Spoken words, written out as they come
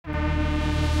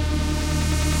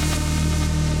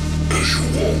As you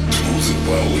walk through the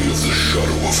valley of the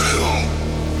shadow of hell,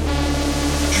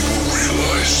 you will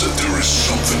realize that there is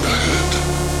something ahead.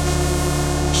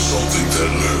 Something that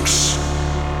lurks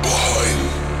behind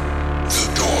the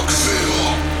dark veil.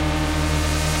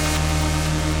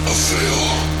 A veil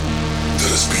that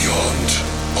is beyond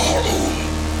our own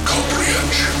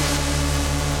comprehension.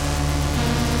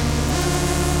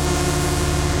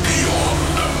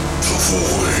 Beyond the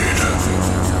void.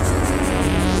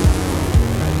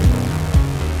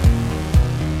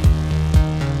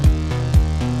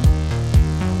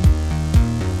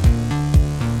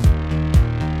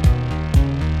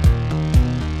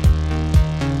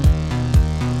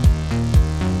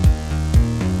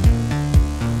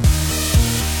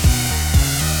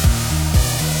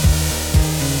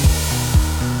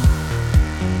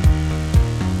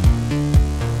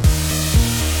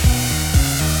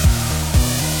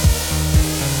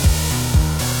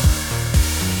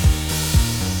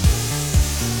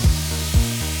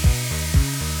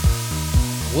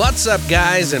 What's up,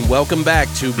 guys, and welcome back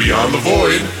to Beyond the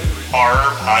Void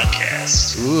Horror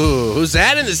Podcast. Ooh, who's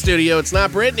that in the studio? It's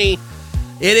not Brittany.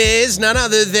 It is none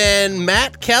other than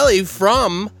Matt Kelly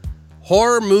from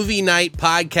Horror Movie Night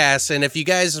Podcast. And if you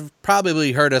guys have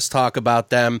probably heard us talk about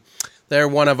them, they're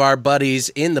one of our buddies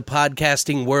in the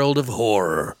podcasting world of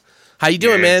horror. How you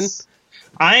doing, man?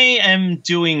 I am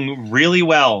doing really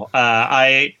well.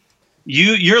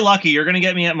 You're lucky. You're going to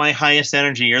get me at my highest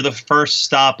energy. You're the first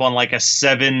stop on like a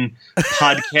 7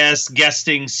 podcast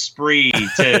guesting spree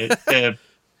to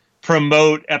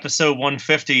promote episode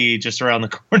 150 just around the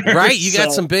corner. Right. You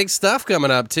got some big stuff coming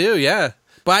up too. Yeah.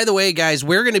 By the way, guys,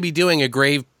 we're going to be doing a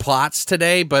Grave Plots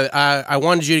today, but I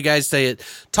wanted you guys to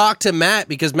talk to Matt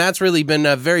because Matt's really been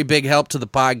a very big help to the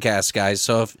podcast, guys.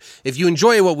 So if you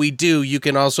enjoy what we do, you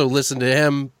can also listen to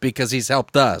him because he's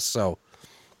helped us.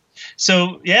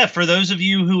 So, yeah, for those of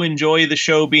you who enjoy the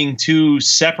show being 2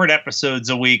 separate episodes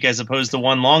a week as opposed to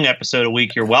 1 long episode a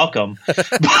week, you're welcome.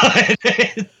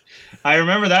 But I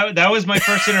remember that was my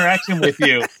first interaction with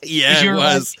you. Yeah, it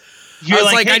was. I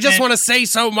was like, hey, I just want to say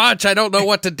so much. I don't know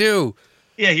what to do.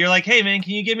 Yeah, you're like, hey, man,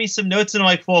 can you give me some notes? And I'm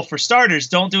like, well, for starters,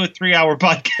 don't do a 3-hour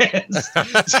podcast.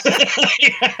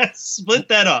 Yeah, split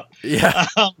that up. Yeah.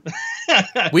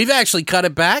 We've actually cut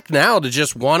it back now to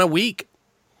just 1 a week.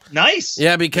 Nice.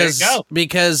 Yeah, because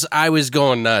I was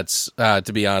going nuts,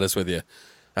 to be honest with you.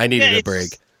 I needed a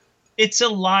break. It's a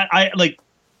lot. I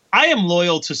am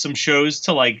loyal to some shows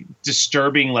to like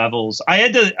disturbing levels.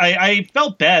 I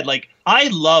felt bad. Like I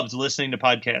loved listening to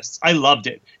podcasts. I loved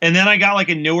it. And then I got like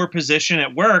a newer position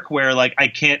at work where like I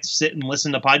can't sit and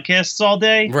listen to podcasts all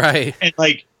day. Right. And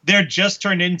like they're just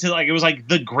turned into like, it was like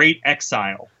The Great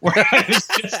Exile where I was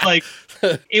just like,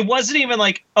 it wasn't even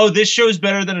like, oh, this show's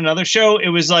better than another show. It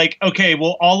was like, okay,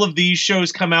 well, all of these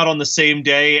shows come out on the same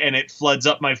day and it floods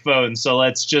up my phone. So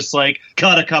let's just like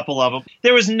cut a couple of them.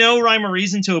 There was no rhyme or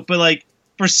reason to it, but like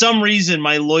for some reason,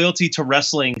 my loyalty to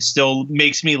wrestling still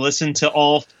makes me listen to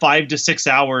all 5 to 6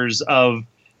 hours of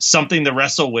Something to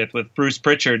Wrestle with Bruce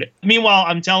Pritchard. Meanwhile,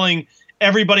 I'm telling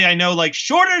everybody I know, like,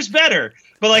 shorter's better.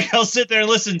 But, like, I'll sit there and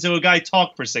listen to a guy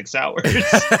talk for 6 hours.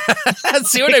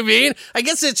 See what I mean? I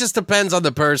guess it just depends on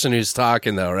the person who's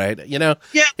talking, though, right? You know?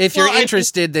 Yeah. If you're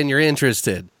interested, then you're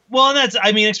interested. Well, that's,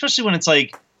 I mean, especially when it's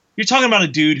like, you're talking about a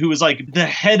dude who was, like, the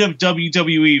head of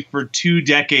WWE for 2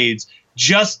 decades,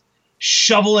 just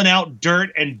shoveling out dirt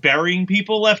and burying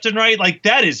people left and right. Like,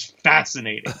 that is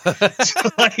fascinating. So,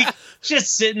 like,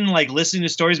 just sitting, like, listening to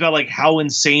stories about, like, how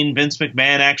insane Vince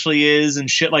McMahon actually is and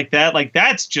shit like that. Like,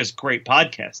 that's just great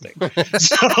podcasting.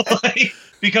 So, like,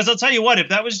 because I'll tell you what, if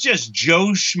that was just Joe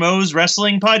Schmo's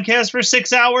wrestling podcast for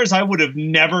 6 hours, I would have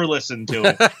never listened to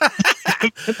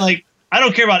it. Like, I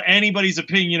don't care about anybody's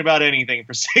opinion about anything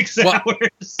for 6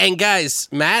 hours. And guys,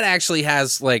 Matt actually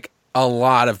has, like, a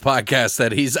lot of podcasts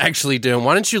that he's actually doing.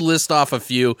 Why don't you list off a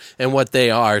few and what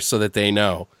they are so that they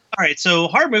know? All right, so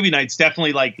Horror Movie Night's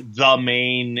definitely like the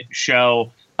main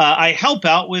show. I help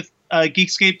out with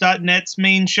Geekscape.net's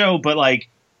main show, but like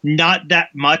not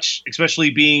that much, especially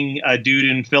being a dude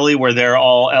in Philly where they're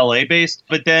all LA based.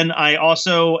 But then I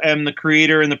also am the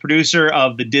creator and the producer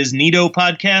of the Disneydo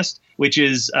podcast, which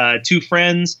is 2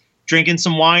 friends drinking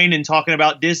some wine and talking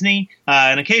about Disney.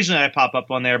 And occasionally I pop up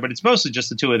on there, but it's mostly just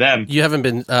the 2 of them. You haven't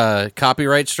been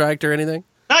copyright striked or anything?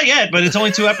 Not yet, but it's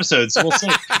only 2 episodes. So we'll see.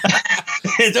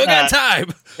 Still got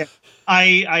time.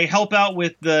 I help out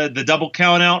with the Double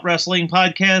Count Out Wrestling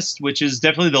podcast, which is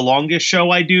definitely the longest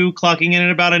show I do, clocking in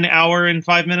at about an hour and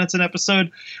 5 minutes an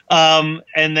episode. And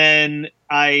then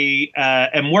I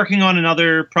am working on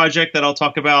another project that I'll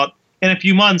talk about in a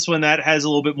few months when that has a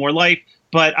little bit more life,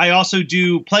 But I also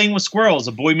do Playing with Squirrels,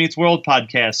 a Boy Meets World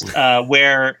podcast,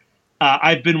 where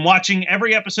I've been watching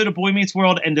every episode of Boy Meets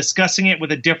World and discussing it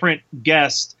with a different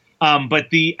guest. But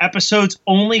the episodes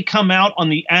only come out on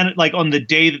the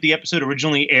day that the episode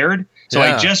originally aired. So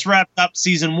I just wrapped up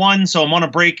season 1, so I'm on a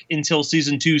break until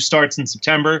season 2 starts in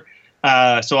September.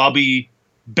 So I'll be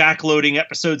backloading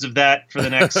episodes of that for the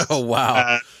next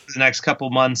the next couple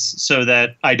months, so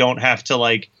that I don't have to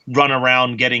like run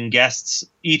around getting guests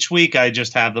each week. I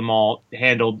just have them all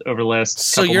handled over the last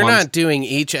So couple you're months. not doing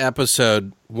each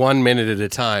episode 1 minute at a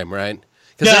time, right?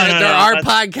 Because No, there are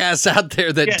podcasts out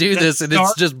there that do this, and it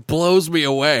just blows me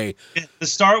away.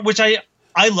 Which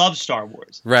I love Star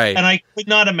Wars. Right. And I could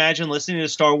not imagine listening to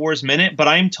Star Wars Minute, but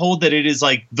I'm told that it is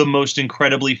like the most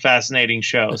incredibly fascinating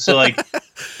show. So like,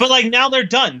 but like now they're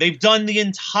done. They've done the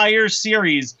entire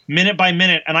series minute by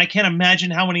minute, and I can't imagine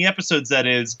how many episodes that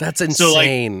is. That's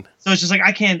insane. So it's just like,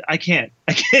 I can't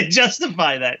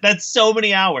justify that. That's so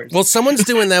many hours. Well, someone's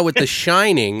doing that with The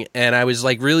Shining, and I was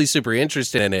like really super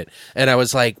interested in it. And I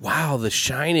was like, wow, The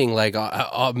Shining, like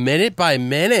a minute by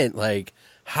minute, like,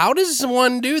 how does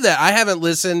one do that? I haven't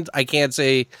listened. I can't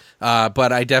say,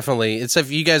 but I definitely,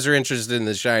 if you guys are interested in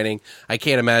The Shining, I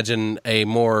can't imagine a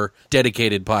more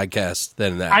dedicated podcast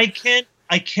than that. I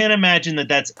can't imagine that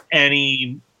that's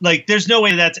any, like, there's no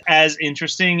way that's as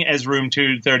interesting as Room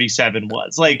 237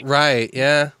 was. Like, right,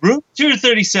 yeah. Room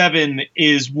 237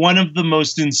 is one of the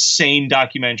most insane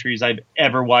documentaries I've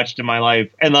ever watched in my life.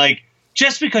 And like,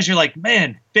 just because you're like,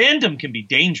 man, fandom can be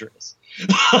dangerous.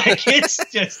 Like,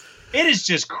 it is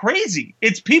just crazy.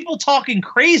 It's people talking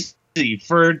crazy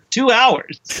for 2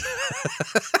 hours.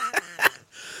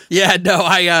 Yeah,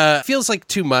 no, feels like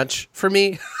too much for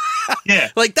me. Yeah.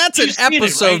 Like, that's an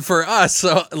episode right? for us.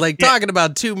 So, like, talking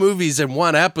about 2 movies in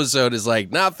one episode is like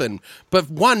nothing. But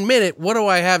 1 minute, what do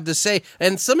I have to say?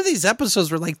 And some of these episodes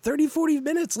were like 30, 40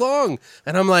 minutes long.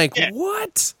 And I'm like,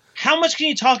 what? How much can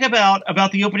you talk about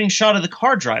the opening shot of the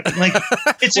car driving? Like,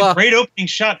 it's a great opening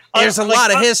shot. There's a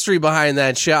lot of history behind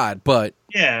that shot, but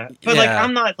like,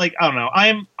 I'm not like, I don't know.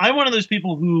 I'm one of those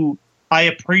people who I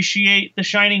appreciate The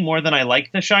Shining more than I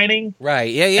like The Shining.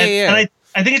 Right. Yeah. And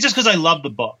I think it's just because I love the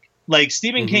book. Like,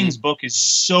 Stephen King's book is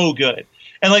so good.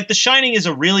 And like, The Shining is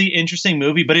a really interesting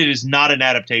movie, but it is not an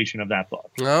adaptation of that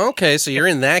book. Okay, so you're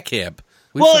in that camp.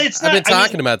 I've been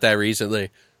talking about that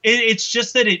recently. It's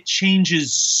just that it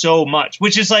changes so much,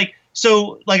 which is like,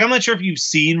 so like, I'm not sure if you've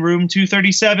seen Room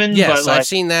 237. Yes, but I've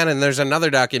seen that, and there's another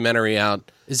documentary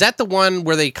out. Is that the one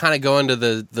where they kind of go into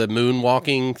the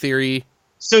moonwalking theory?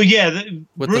 So yeah,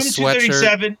 with Room the sweatshirt?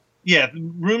 237. Yeah,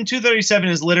 Room 237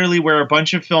 is literally where a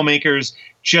bunch of filmmakers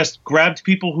just grabbed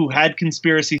people who had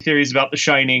conspiracy theories about The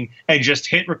Shining and just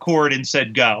hit record and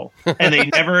said go. And they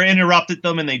never interrupted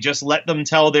them, and they just let them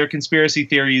tell their conspiracy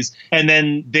theories. And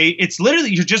then it's literally,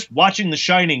 you're just watching The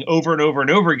Shining over and over and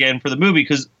over again for the movie,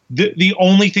 because the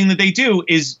only thing that they do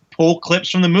is pull clips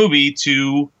from the movie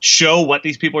to show what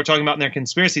these people are talking about in their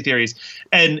conspiracy theories.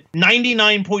 And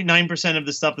 99.9% of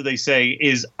the stuff that they say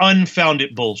is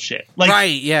unfounded bullshit. Like,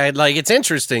 right, yeah, like, it's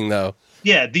interesting, though.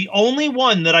 Yeah, the only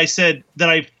one that I said that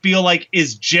I feel like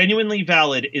is genuinely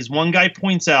valid is one guy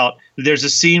points out that there's a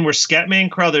scene where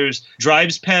Scatman Crothers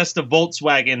drives past a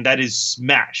Volkswagen that is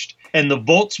smashed. And the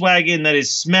Volkswagen that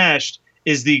is smashed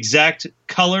is the exact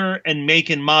color and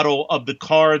make and model of the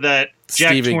car that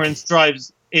Jack Torrance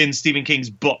drives in Stephen King's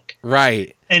book.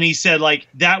 Right. And he said, like,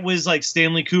 that was like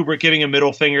Stanley Kubrick giving a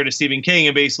middle finger to Stephen King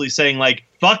and basically saying, like,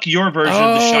 fuck your version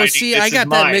of The Shining. See, I got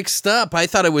that mixed up. I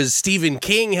thought it was Stephen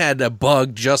King had a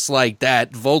bug just like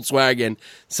that Volkswagen.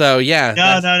 So, yeah.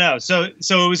 No. So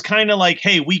it was kind of like,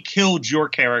 hey, we killed your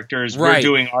characters. Right. We're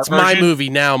doing our it's version. my movie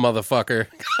now, motherfucker.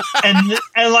 and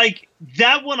like,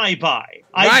 that one I buy.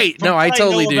 Right. No, I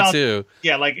totally do too.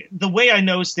 Yeah, like, the way I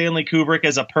know Stanley Kubrick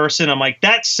as a person, I'm like,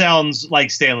 that sounds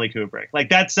like Stanley Kubrick. Like,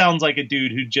 that sounds like a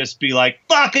dude who'd just be like,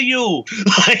 fuck you.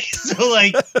 Like, so,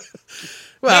 like...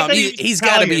 Well, he's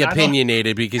got to be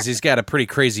opinionated because he's got a pretty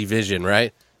crazy vision,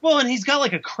 right? Well, and he's got,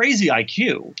 like, a crazy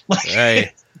IQ. Like,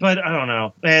 right. But I don't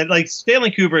know. And, like,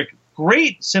 Stanley Kubrick,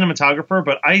 great cinematographer,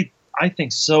 but I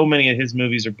think so many of his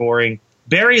movies are boring.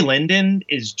 Barry Lyndon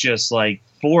is just, like,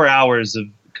 4 hours of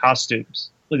costumes.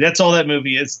 Like, that's all that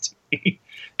movie is to me.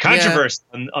 Controversy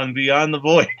on Beyond the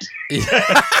Void.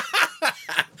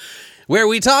 Where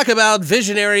we talk about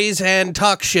visionaries and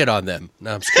talk shit on them.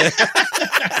 No, I'm just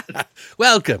kidding.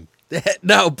 Welcome.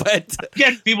 No, but...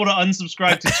 Get people to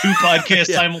unsubscribe to 2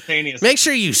 podcasts simultaneously. Make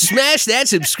sure you smash that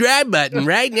subscribe button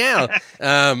right now.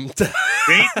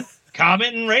 Rate,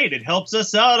 comment, and rate. It helps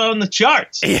us out on the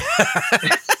charts.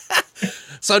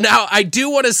 So now I do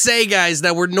want to say, guys,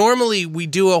 that we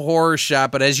do a horror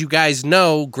shot, but as you guys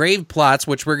know, Grave Plots,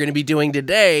 which we're going to be doing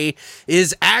today,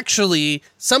 is actually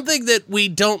something that we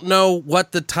don't know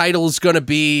what the title's going to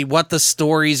be, what the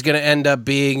story's going to end up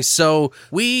being. So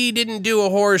we didn't do a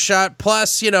horror shot.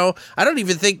 Plus, I don't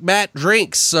even think Matt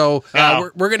drinks. So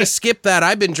we're going to skip that.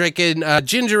 I've been drinking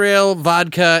ginger ale,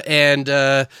 vodka,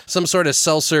 and some sort of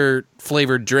seltzer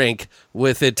flavored drink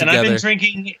with it together. And I've been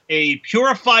drinking a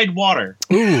purified water.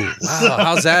 Ooh, wow.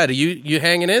 How's that? Are you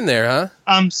hanging in there, huh?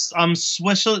 I'm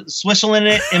swishing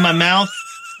it in my mouth.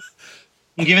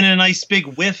 I'm giving it a nice big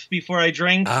whiff before I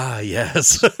drink. Ah,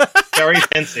 yes. Very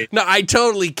fancy. No, I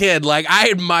totally kid. Like, I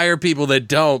admire people that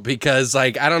don't because,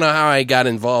 like, I don't know how I got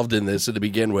involved in this to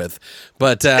begin with.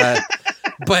 But,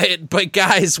 but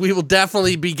guys, we will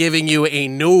definitely be giving you a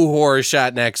new horror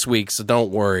shot next week, so don't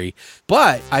worry.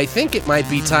 But I think it might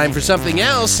be time for something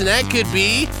else, and that could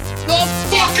be the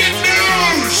fucking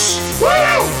news!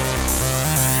 Woo!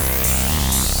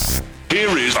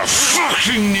 Here is the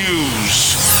fucking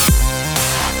news.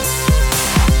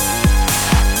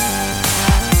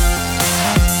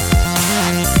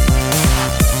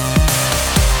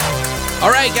 All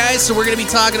right, guys, so we're going to be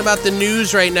talking about the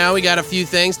news right now. We got a few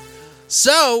things.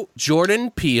 So,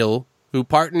 Jordan Peele, he's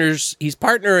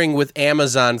partnering with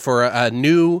Amazon for a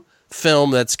new film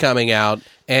that's coming out,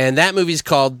 and that movie's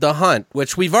called The Hunt,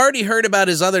 which we've already heard about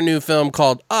his other new film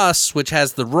called Us, which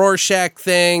has the Rorschach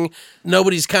thing.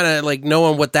 Nobody's kind of like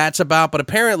knowing what that's about, but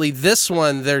apparently this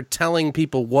one, they're telling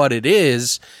people what it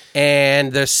is,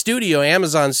 and the studio,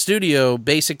 Amazon Studio,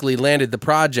 basically landed the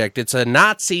project. It's a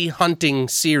Nazi hunting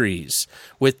series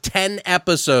with 10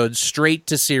 episodes straight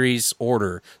to series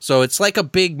order. So it's like a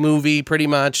big movie, pretty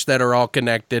much, that are all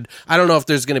connected. I don't know if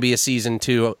there's going to be a season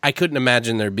 2. I couldn't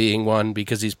imagine there being one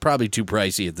because he's probably too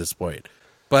pricey at this point.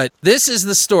 But this is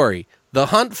the story. The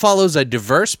Hunt follows a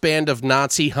diverse band of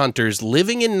Nazi hunters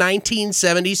living in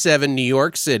 1977 New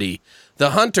York City.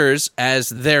 The hunters, as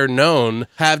they're known,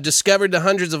 have discovered the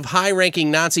hundreds of high-ranking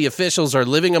Nazi officials are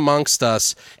living amongst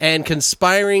us and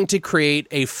conspiring to create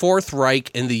a Fourth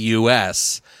Reich in the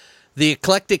U.S. The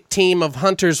eclectic team of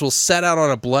hunters will set out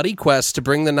on a bloody quest to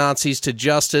bring the Nazis to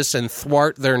justice and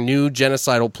thwart their new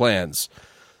genocidal plans.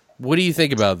 What do you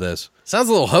think about this? Sounds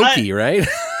a little hokey, right?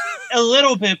 A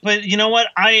little bit, but you know what?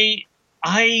 I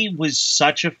was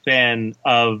such a fan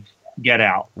of Get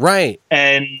Out. Right.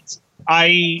 And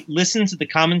I listened to the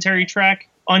commentary track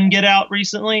on Get Out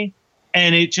recently,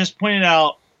 and it just pointed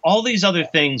out all these other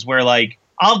things where, like,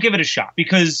 I'll give it a shot.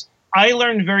 Because I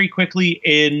learned very quickly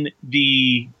in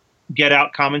the Get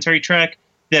Out commentary track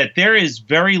that there is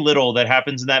very little that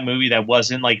happens in that movie that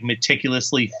wasn't, like,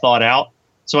 meticulously thought out.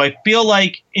 So I feel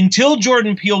like until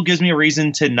Jordan Peele gives me a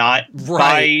reason to not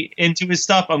buy into his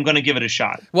stuff, I'm going to give it a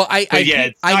shot. Well, I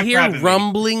hear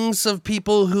rumblings of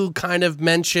people who kind of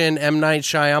mention M. Night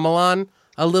Shyamalan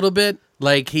a little bit.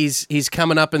 Like he's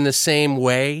coming up in the same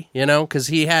way, because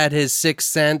he had his Sixth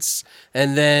Sense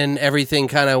and then everything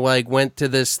kind of like went to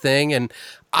this thing. And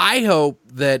I hope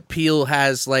that Peele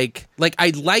has like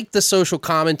I like the social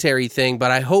commentary thing,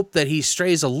 but I hope that he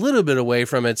strays a little bit away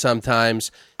from it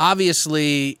sometimes.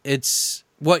 Obviously, it's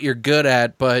what you're good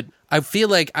at, but I feel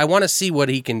like I want to see what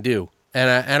he can do. And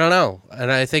I don't know.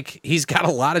 And I think he's got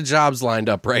a lot of jobs lined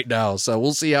up right now, so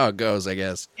we'll see how it goes, I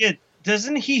guess. Yeah.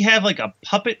 Doesn't he have like a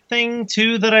puppet thing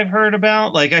too that I've heard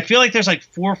about? Like, I feel like there's like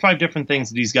 4 or 5 different things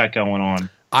that he's got going on.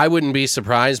 I wouldn't be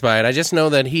surprised by it. I just know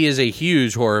that he is a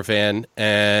huge horror fan,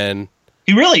 and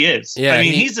he really is. Yeah, I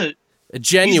mean, he's a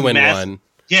genuine one.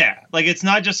 Yeah, like it's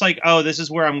not just like, oh, this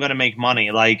is where I'm going to make money.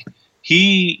 Like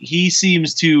he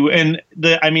seems to, and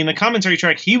the commentary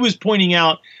track, he was pointing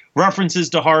out references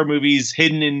to horror movies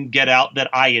hidden in Get Out that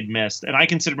I had missed, and I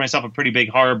consider myself a pretty big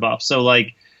horror buff. So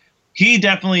like, he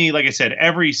definitely, like I said,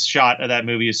 every shot of that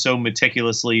movie is so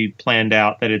meticulously planned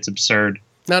out that it's absurd.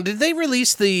 Now, did they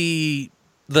release the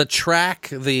track,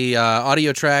 the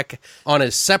audio track, on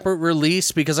a separate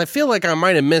release? Because I feel like I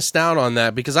might have missed out on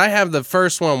that, because I have the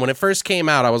first one. When it first came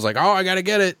out, I was like, oh, I got to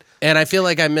get it. And I feel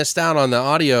like I missed out on the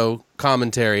audio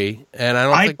commentary. And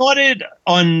I bought it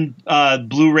on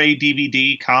Blu-ray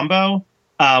DVD combo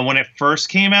when it first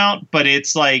came out, but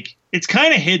it's like, it's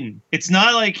kind of hidden. It's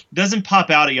not like, doesn't pop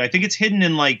out at you. I think it's hidden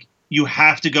in like, you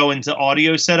have to go into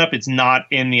audio setup. It's not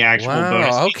in the actual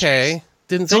bonus features. Okay.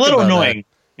 It's a little annoying.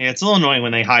 That. Yeah, it's a little annoying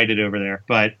when they hide it over there,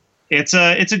 but It's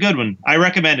a good one. I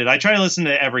recommend it. I try to listen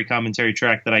to every commentary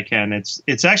track that I can.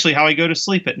 It's actually how I go to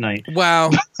sleep at night.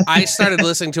 Wow. I started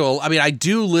listening to I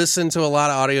do listen to a lot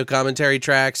of audio commentary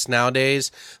tracks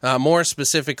nowadays, more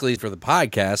specifically for the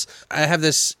podcast. I have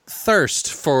this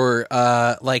thirst for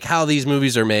like how these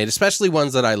movies are made, especially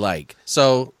ones that I like.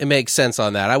 So it makes sense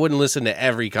on that. I wouldn't listen to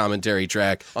every commentary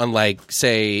track on, like,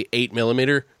 say,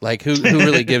 8mm. Like, who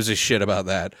really gives a shit about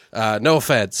that? No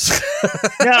offense.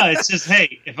 Yeah, it's just,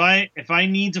 hey, if I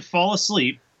need to fall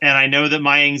asleep and I know that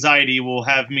my anxiety will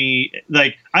have me,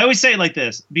 like, I always say it like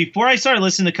this: before I start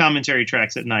listening to commentary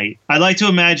tracks at night, I like to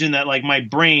imagine that, like, my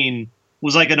brain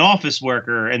was like an office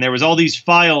worker and there was all these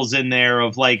files in there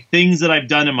of, like, things that I've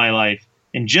done in my life.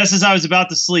 And just as I was about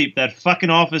to sleep, that fucking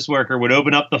office worker would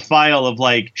open up the file of,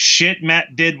 like, shit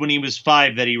Matt did when he was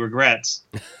 5 that he regrets.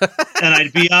 And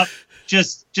I'd be up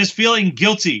just feeling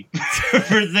guilty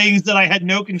for things that I had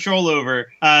no control over.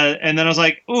 And then I was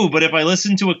like, ooh, but if I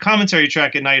listen to a commentary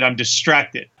track at night, I'm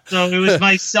distracted. So it was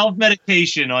my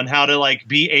self-medication on how to, like,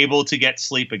 be able to get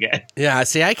sleep again. Yeah,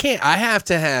 see, I have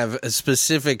to have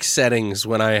specific settings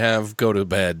when I go to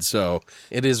bed, so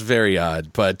it is very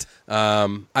odd. But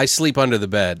I sleep under the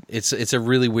bed. It's a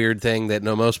really weird thing that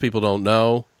most people don't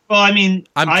know. Well, I mean,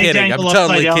 I'm I kidding. dangle I'm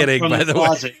totally upside down kidding, from by the way.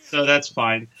 closet, so that's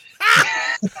fine.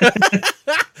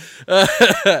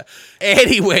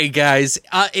 Anyway, guys,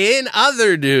 in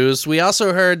other news, we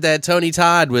also heard that Tony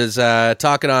Todd was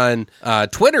talking on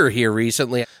Twitter here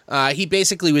recently. He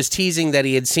basically was teasing that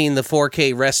he had seen the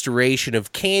 4K restoration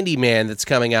of Candyman that's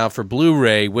coming out for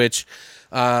Blu-ray, which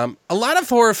a lot of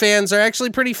horror fans are actually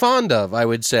pretty fond of, I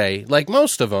would say, like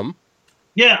most of them.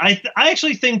 Yeah, I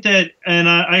actually think that, and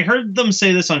I heard them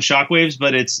say this on Shockwaves,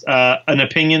 but it's an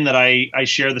opinion that I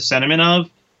share the sentiment of.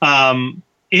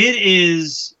 It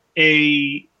is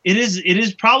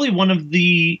probably one of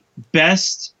the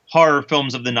best horror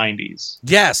films of the 90s.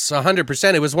 Yes,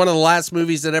 100%. It was one of the last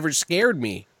movies that ever scared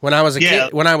me when I was a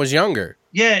kid, when I was younger.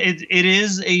 Yeah, it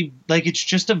is it's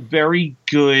just a very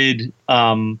good.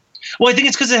 Well, I think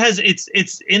it's because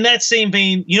it's in that same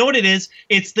vein. You know what it is?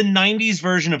 It's the 90s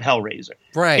version of Hellraiser.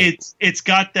 Right. It's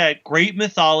got that great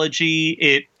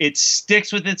mythology. It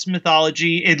sticks with its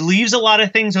mythology. It leaves a lot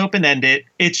of things open-ended.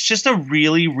 It's just a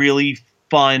really, really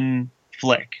fun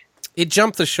flick. It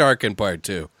jumped the shark in part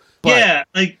 2. Yeah,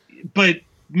 but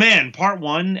man, part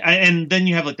 1, and then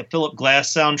you have, like, the Philip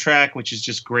Glass soundtrack, which is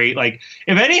just great. Like,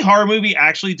 if any horror movie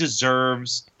actually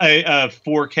deserves a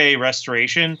 4K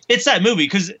restoration, it's that movie,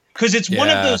 because it's one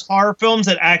of those horror films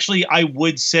that actually I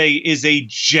would say is a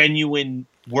genuine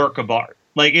work of art.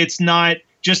 Like, it's not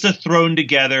just a thrown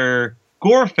together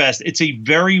gore fest. It's a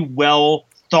very well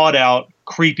thought out,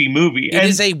 creepy movie. It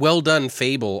is a well done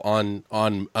fable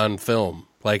on film.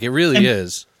 Like, it really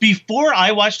is. Before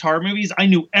I watched horror movies, I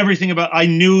knew everything about. I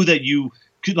knew that you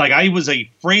could, like, I was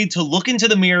afraid to look into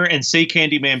the mirror and say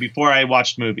Candyman before I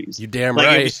watched movies. You damn like,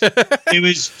 right. It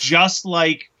was just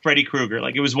like Freddy Krueger.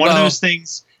 Like, it was one of those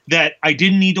things that I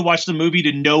didn't need to watch the movie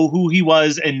to know who he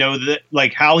was and know that,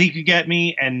 like, how he could get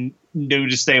me and know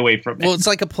to stay away from it. Well, it's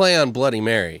like a play on Bloody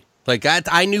Mary. Like,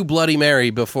 I knew Bloody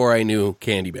Mary before I knew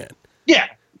Candyman. Yeah.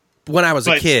 When I was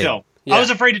a kid. Still, yeah. I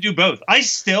was afraid to do both.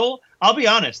 I'll be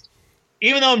honest,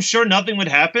 even though I'm sure nothing would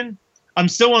happen, I'm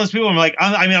still one of those people. I'm like,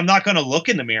 I'm not going to look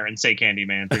in the mirror and say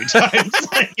Candyman 3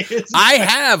 times.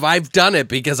 I've done it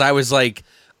because I was like,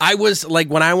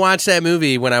 when I watched that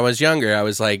movie when I was younger, I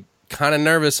was like kind of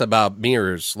nervous about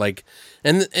mirrors. Like,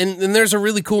 and there's a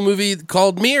really cool movie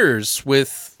called Mirrors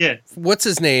with, what's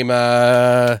his name?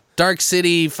 Dark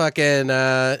City, fucking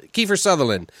Kiefer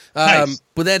Sutherland. Nice.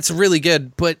 But that's really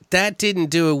good. But that didn't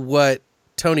do what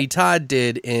Tony Todd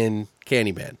did in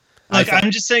Candyman. Look,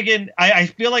 I'm just thinking. I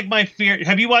feel like my fear.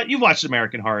 You've watched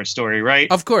American Horror Story,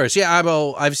 right? Of course, yeah.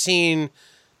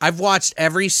 I've watched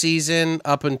every season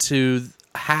up into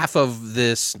half of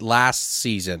this last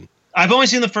season. I've only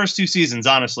seen the first 2 seasons,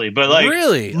 honestly. But, like,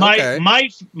 really,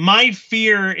 my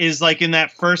fear is, like, in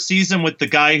that first season with the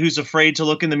guy who's afraid to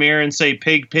look in the mirror and say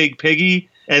 "pig, pig, piggy."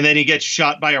 And then he gets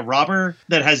shot by a robber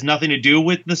that has nothing to do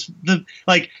with this.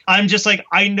 I'm just like,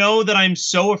 I know that I'm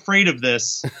so afraid of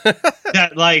this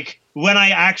that, like, when I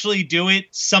actually do it,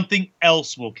 something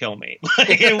else will kill me.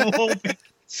 Like, it won't be.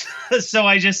 So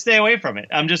I just stay away from it.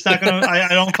 I'm just not going to, I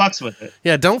don't fucks with it.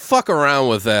 Yeah, don't fuck around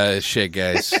with that shit,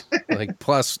 guys. Like,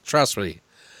 plus, trust me.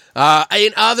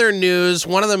 In other news,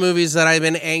 one of the movies that I've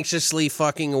been anxiously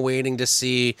fucking awaiting to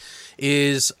see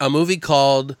is a movie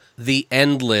called The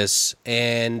Endless,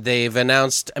 and they've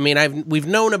announced, I mean, we've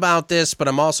known about this, but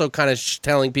I'm also kind of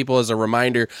telling people as a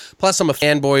reminder, plus I'm a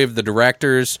fanboy of the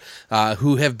directors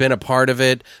who have been a part of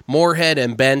it, Moorhead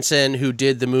and Benson, who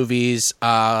did the movies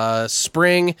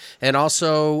Spring and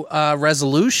also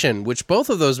Resolution, which both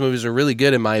of those movies are really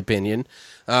good in my opinion.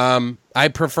 I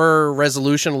prefer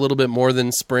Resolution a little bit more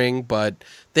than Spring, but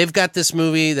they've got this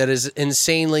movie that is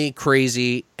insanely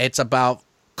crazy. It's about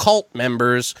cult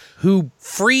members who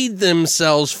freed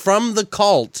themselves from the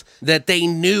cult that they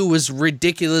knew was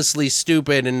ridiculously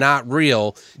stupid and not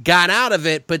real, got out of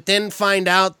it, but then find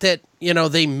out that, you know,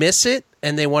 they miss it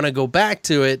and they want to go back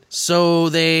to it. So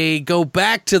they go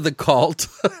back to the cult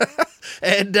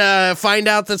and find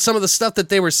out that some of the stuff that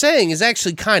they were saying is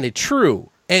actually kind of true.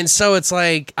 And so it's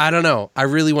like, I don't know. I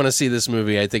really want to see this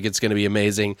movie. I think it's going to be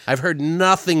amazing. I've heard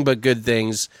nothing but good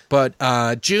things. But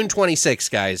June 26th,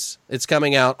 guys, it's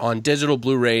coming out on digital,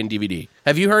 Blu-ray, and DVD.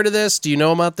 Have you heard of this? Do you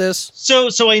know about this?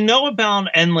 So I know about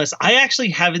Endless. I actually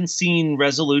haven't seen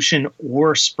Resolution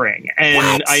or Spring.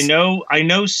 And what? I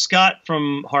know Scott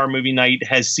from Horror Movie Night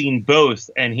has seen both.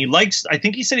 And I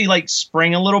think he said he liked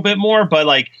Spring a little bit more. But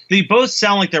like they both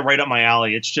sound like they're right up my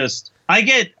alley. It's just, I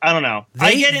don't know.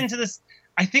 I get into this.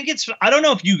 I don't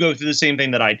know if you go through the same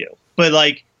thing that I do, but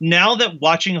like now that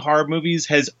watching horror movies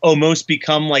has almost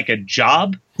become like a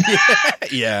job.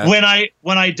 Yeah. When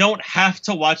I don't have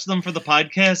to watch them for the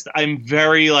podcast, I'm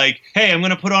very like, hey, I'm going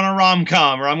to put on a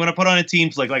rom-com or I'm going to put on a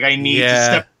teen flick. Like I need to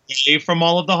step away from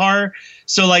all of the horror.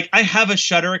 So like I have a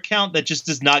Shudder account that just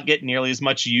does not get nearly as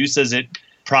much use as it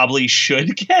probably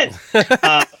should get,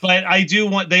 but I do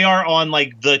want. They are on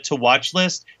like the to watch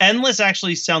list. Endless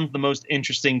actually sounds the most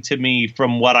interesting to me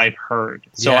from what I've heard,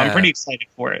 so I'm pretty excited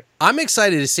for it. I'm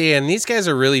excited to see it, and these guys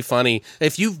are really funny.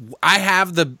 I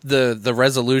have the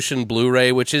Resolution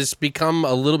Blu-ray, which has become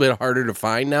a little bit harder to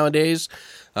find nowadays.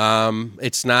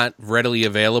 It's not readily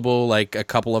available like a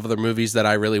couple of other movies that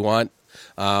I really want.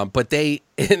 But they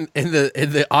in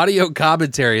the audio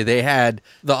commentary they had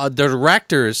the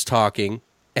directors talking.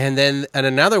 And then at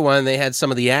another one, they had some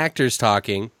of the actors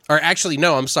talking. Or actually,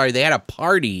 no, I'm sorry. They had a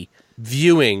party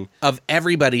viewing of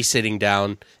everybody sitting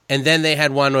down. And then they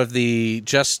had one of the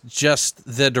just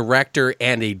the director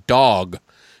and a dog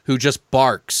who just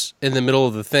barks in the middle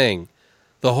of the thing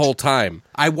the whole time.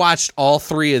 I watched all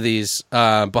three of these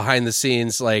behind the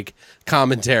scenes like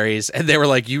commentaries, and they were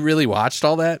like, "You really watched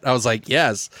all that?" I was like,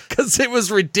 "Yes," because it was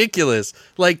ridiculous.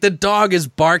 Like the dog is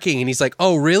barking, and he's like,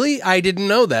 "Oh, really? I didn't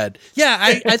know that." Yeah,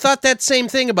 I thought that same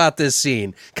thing about this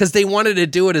scene because they wanted to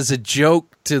do it as a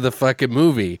joke to the fucking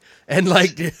movie, and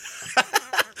like.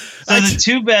 So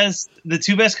the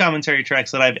two best commentary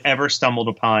tracks that I've ever stumbled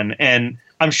upon, and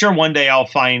I'm sure one day I'll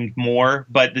find more,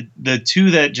 but the two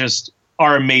that just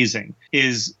are amazing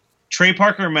is Trey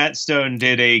Parker and Matt Stone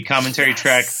did a commentary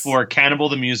track for Cannibal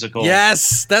the Musical.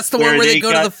 Yes, that's the one where they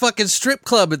go to the fucking strip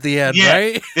club at the end,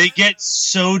 right? They get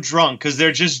so drunk because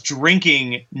they're just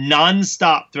drinking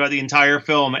nonstop throughout the entire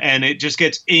film, and it just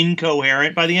gets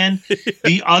incoherent by the end.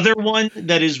 The other one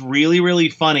that is really, really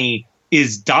funny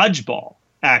is Dodgeball,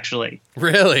 actually.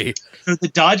 Really? So the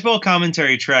Dodgeball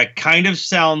commentary track kind of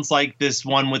sounds like this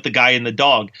one with the guy and the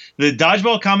dog. The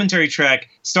Dodgeball commentary track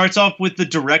starts off with the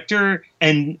director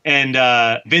and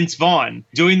Vince Vaughn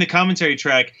doing the commentary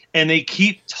track, and they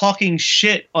keep talking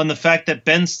shit on the fact that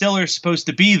Ben Stiller's supposed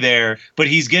to be there, but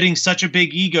he's getting such a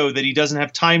big ego that he doesn't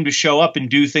have time to show up and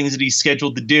do things that he's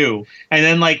scheduled to do. And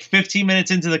then like 15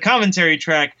 minutes into the commentary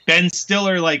track, Ben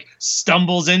Stiller like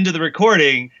stumbles into the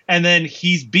recording, and then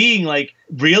he's being like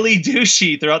really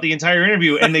douchey throughout the entire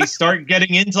interview, and they start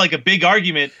getting into like a big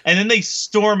argument, and then they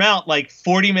storm out like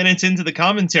 40 minutes into the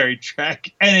commentary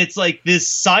track, and it's like this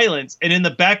silence, and in the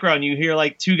background you hear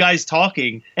like two guys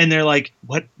talking, and they're like,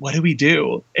 what do we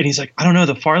do? And he's like, I don't know,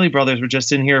 the Farley brothers were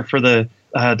just in here for the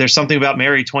There's Something About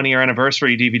Mary 20-year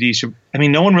anniversary DVD.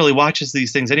 No one really watches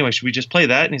these things anyway. Should we just play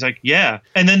that? And he's like, yeah.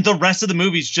 And then the rest of the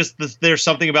movie's just There's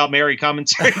Something About Mary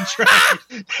commentary track.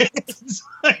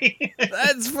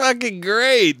 That's fucking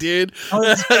great, dude.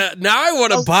 Now I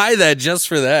want to buy that just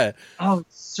for that. Oh,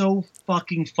 it's so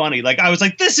fucking funny. Like, I was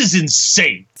like, this is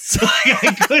insane.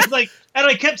 And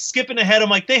I kept skipping ahead. I'm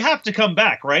like, they have to come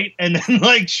back, right? And then,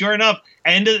 like, sure enough,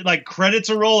 credits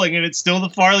are rolling, and it's still the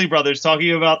Farley brothers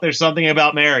talking about There's Something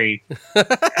About Mary.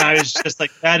 I was just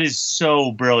like, that is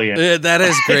so brilliant. Yeah, that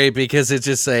is great because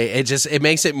it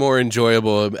makes it more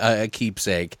enjoyable, a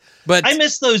keepsake. But I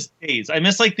miss those days. I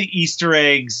miss like the Easter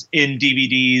eggs in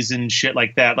DVDs and shit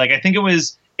like that. Like I think it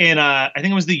was the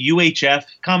UHF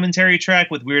commentary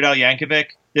track with Weird Al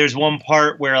Yankovic. there's one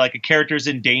part where like a character's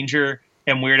in danger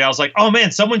and Weird Al's like, oh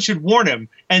man, someone should warn him.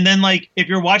 And then like, if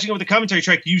you're watching it with the commentary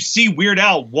track, you see Weird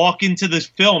Al walk into this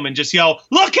film and just yell,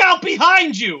 look out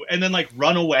behind you. And then like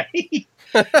run away.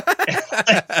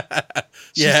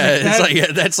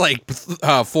 That's like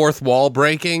fourth wall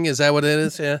breaking. Is that what it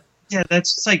is? Yeah. Yeah,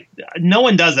 that's just like, no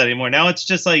one does that anymore. Now it's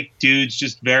just like dudes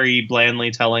just very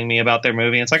blandly telling me about their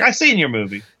movie. It's like, I've seen your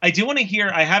movie. I do want to hear,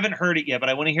 I haven't heard it yet, but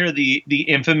I want to hear the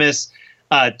infamous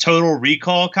Total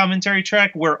Recall commentary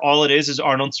track where all it is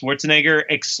Arnold Schwarzenegger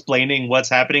explaining what's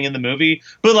happening in the movie,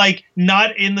 but like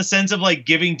not in the sense of like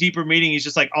giving deeper meaning. He's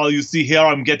just like, oh, you see here,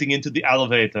 I'm getting into the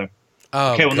elevator.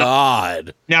 Oh, okay, well,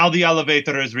 God. Now the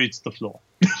elevator has reached the floor.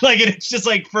 Like, it's just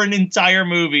like for an entire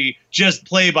movie, just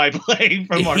play by play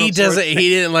from Arnold He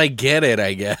didn't like get it,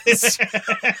 I guess.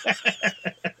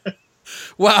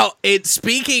 Well,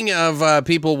 speaking of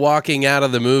people walking out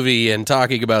of the movie and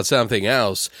talking about something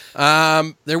else,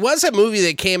 there was a movie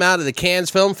that came out of the Cannes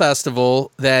Film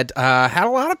Festival that had a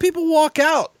lot of people walk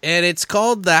out, and it's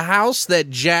called The House That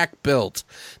Jack Built.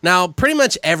 Now, pretty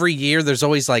much every year, there's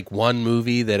always like one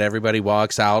movie that everybody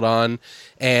walks out on,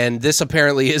 and this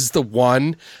apparently is the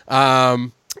one.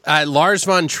 Lars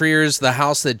von Trier's The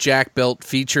House That Jack Built,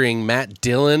 featuring Matt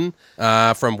Dillon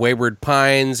from Wayward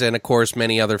Pines and, of course,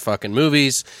 many other fucking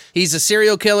movies. He's a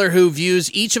serial killer who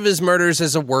views each of his murders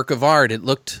as a work of art. It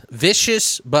looked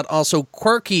vicious, but also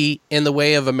quirky in the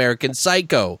way of American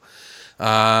Psycho.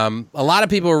 A lot of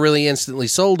people were really instantly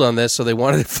sold on this, so they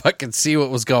wanted to fucking see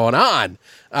what was going on.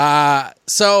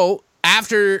 So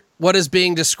after what is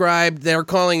being described, they're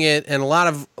calling it, and a lot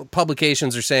of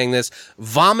publications are saying this,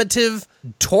 vomitive,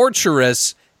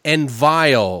 torturous, and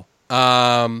vile.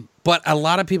 But a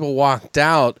lot of people walked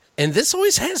out, and this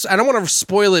always has, I don't want to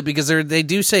spoil it because they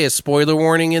do say a spoiler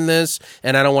warning in this,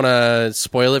 and I don't want to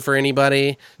spoil it for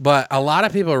anybody, but a lot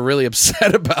of people are really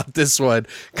upset about this one.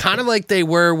 Kind of like they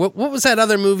were, what was that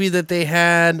other movie that they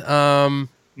had?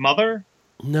 Mother?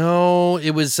 No,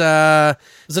 it was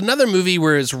another movie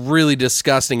where it's really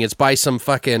disgusting. It's by some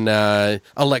fucking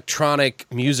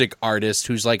electronic music artist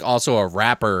who's like also a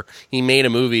rapper. He made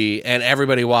a movie and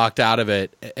everybody walked out of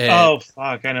it. Oh,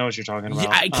 fuck. I know what you're talking about.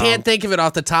 I can't think of it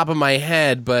off the top of my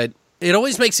head, but it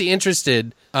always makes you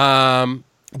interested.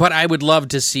 But I would love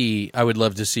to see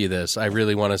this. I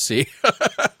really want to see.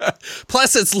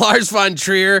 Plus, it's Lars von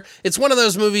Trier. It's one of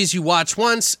those movies you watch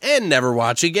once and never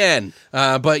watch again.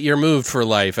 But you're moved for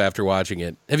life after watching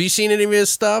it. Have you seen any of his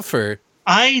stuff? Or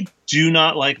I do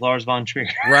not like Lars von Trier.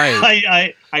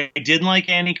 Right. I didn't like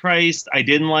Antichrist. I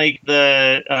didn't like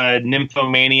the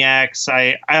Nymphomaniacs.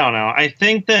 I don't know. I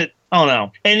think that, I don't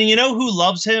know. And you know who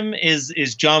loves him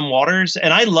is John Waters.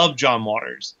 And I love John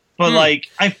Waters. But, like,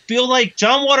 I feel like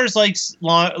John Waters likes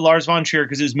Lars von Trier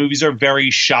because his movies are very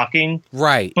shocking.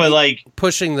 Right. But, like,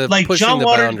 pushing the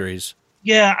boundaries.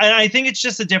 Yeah, and I think it's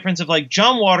just a difference of, like,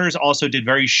 John Waters also did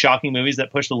very shocking movies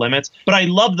that push the limits, but I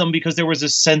love them because there was a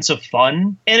sense of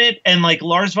fun in it, and, like,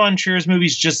 Lars von Trier's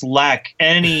movies just lack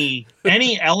any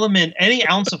element, any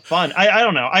ounce of fun. I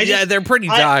don't know. They're pretty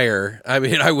dire. I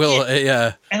mean, I will,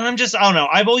 yeah. And I don't know.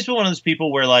 I've always been one of those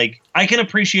people where, like, I can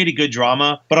appreciate a good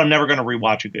drama, but I'm never going to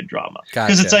rewatch a good drama.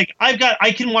 Because it's like,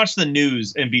 I can watch the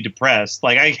news and be depressed.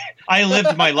 Like, I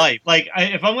lived my life. Like,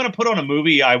 if I'm going to put on a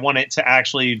movie, I want it to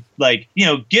actually, like, you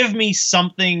know, give me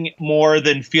something more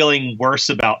than feeling worse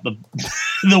about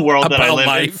the world that I live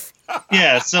life. in.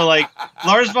 Yeah, so like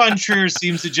Lars von Trier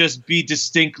seems to just be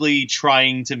distinctly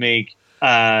trying to make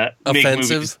offensive.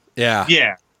 Movies. Yeah.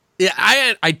 Yeah. Yeah,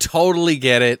 I totally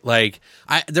get it. Like,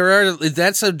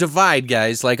 that's a divide,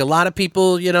 guys. Like, a lot of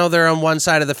people, you know, they're on one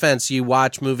side of the fence. You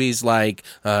watch movies like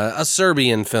a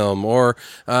Serbian film or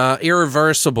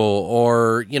Irreversible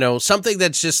or, you know, something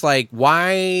that's just like,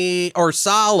 why, or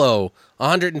Salo,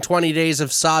 120 Days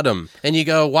of Sodom. And you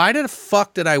go, why the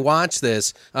fuck did I watch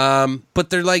this?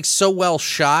 But they're, like, so well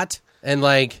shot and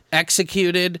like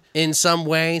executed in some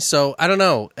way. So I don't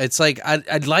know. It's like,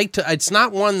 I'd like to, it's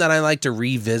not one that I like to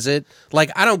revisit. Like,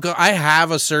 I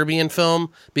have a Serbian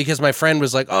film because my friend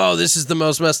was like, oh, this is the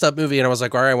most messed up movie. And I was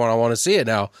like, all right, I want to see it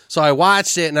now. So I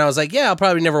watched it and I was like, yeah, I'll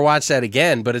probably never watch that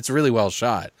again, but it's really well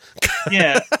shot.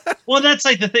 Yeah. Well, that's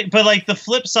like the thing. But like the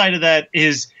flip side of that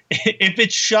is, if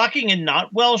it's shocking and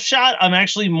not well shot, I'm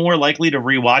actually more likely to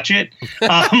rewatch it.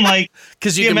 Like,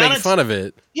 because you can make fun of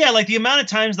it. Yeah, like the amount of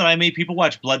times that I made people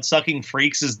watch Bloodsucking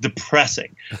Freaks is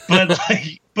depressing. But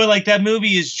like that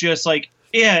movie is just like,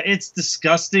 yeah, it's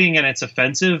disgusting and it's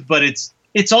offensive, but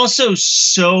it's also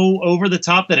so over the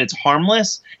top that it's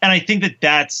harmless. And I think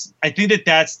that's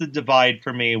the divide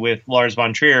for me with Lars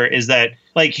von Trier, is that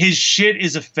like his shit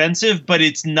is offensive, but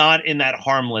it's not in that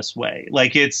harmless way.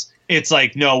 Like it's it's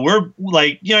like, no, we're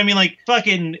like, you know what I mean? Like,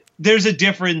 fucking, there's a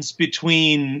difference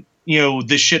between, you know,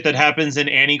 the shit that happens in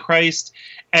Antichrist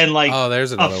and like, oh,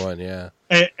 there's another one, yeah.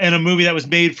 And a movie that was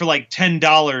made for like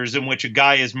 $10 in which a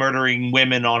guy is murdering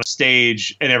women on a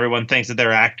stage and everyone thinks that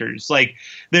they're actors. Like,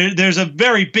 there's a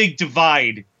very big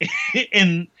divide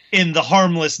in the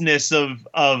harmlessness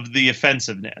of the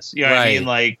offensiveness. You know what I mean?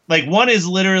 Like one is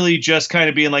literally just kind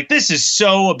of being like, this is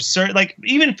so absurd. Like,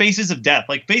 even Faces of Death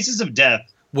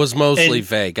was mostly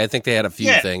fake. I think they had a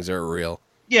few things that were real.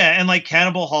 Yeah, and like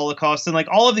Cannibal Holocaust and like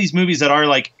all of these movies that are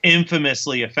like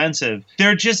infamously offensive,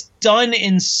 they're just done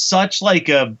in such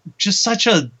such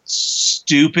a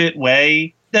stupid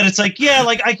way that it's like, yeah,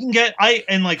 like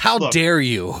how dare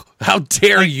you? How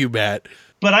dare you, Matt?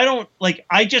 But I don't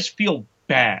I just feel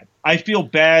bad. I feel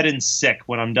bad and sick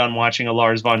when I'm done watching a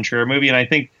Lars von Trier movie, and I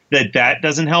think that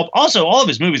doesn't help. Also, all of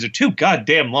his movies are too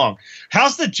goddamn long.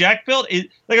 House That Jack Built, I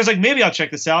was like, maybe I'll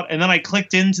check this out, and then I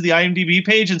clicked into the IMDb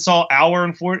page and saw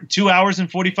 2 hours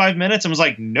and 45 minutes, and was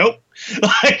like, nope.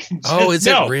 Is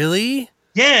it really?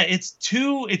 Yeah, it's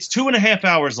 2.5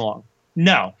 hours long.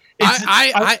 No.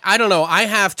 I don't know. I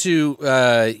have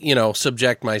to,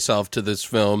 subject myself to this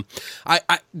film.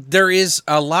 There is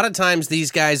a lot of times these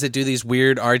guys that do these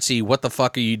weird artsy, what the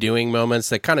fuck are you doing moments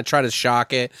that kind of try to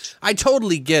shock it. I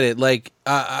totally get it. Like,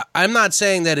 I'm not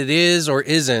saying that it is or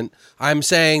isn't. I'm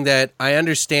saying that I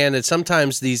understand that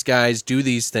sometimes these guys do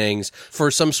these things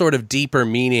for some sort of deeper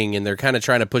meaning, and they're kind of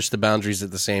trying to push the boundaries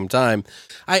at the same time.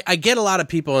 I get a lot of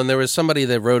people, and there was somebody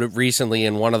that wrote it recently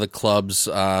in one of the clubs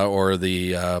or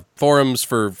the forums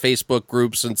for Facebook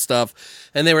groups and stuff,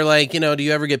 and they were like, do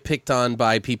you ever get picked on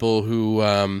by people who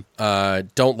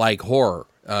don't like horror?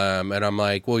 And I'm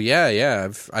like, well, yeah,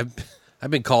 I've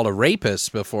been called a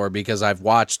rapist before because I've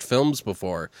watched films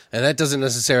before. And that doesn't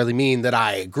necessarily mean that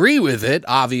I agree with it,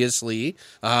 obviously.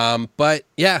 But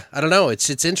yeah, I don't know.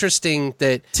 It's interesting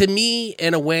that, to me,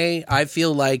 in a way, I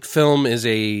feel like film is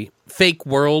a fake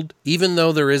world, even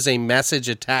though there is a message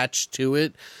attached to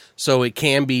it. So it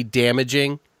can be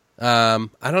damaging. I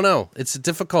don't know. It's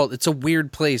a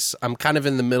weird place. I'm kind of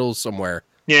in the middle somewhere.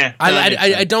 Yeah,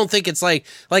 I don't think it's like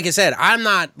I said, I'm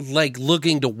not like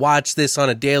looking to watch this on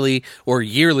a daily or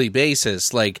yearly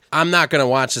basis. Like, I'm not going to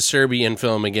watch a Serbian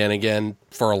film again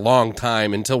for a long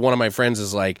time until one of my friends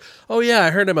is like, oh yeah, I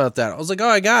heard about that. I was like, oh,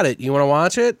 I got it. You want to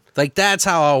watch it? Like, that's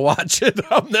how I'll watch it.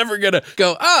 I'm never going to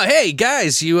go, oh, hey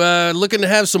guys, you looking to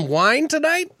have some wine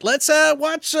tonight? Let's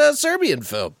watch a Serbian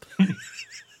film.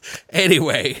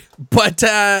 Anyway, but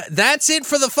that's it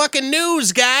for the fucking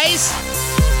news, guys.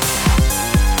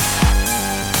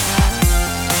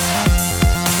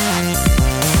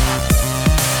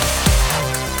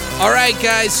 All right,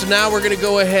 guys, so now we're going to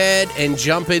go ahead and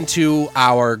jump into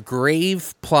our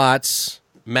grave plots.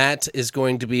 Matt is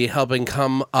going to be helping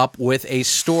come up with a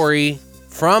story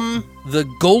from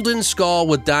the Golden Skull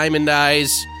with Diamond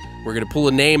Eyes. We're going to pull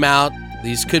a name out.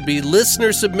 These could be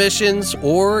listener submissions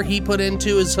or he put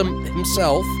into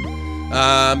himself.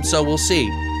 So we'll see.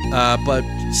 But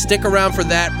stick around for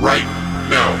that right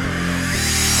now.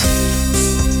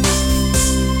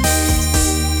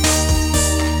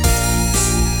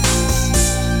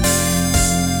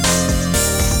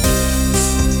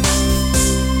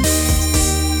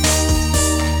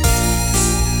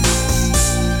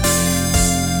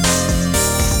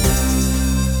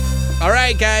 All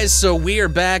right, guys, so we are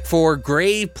back for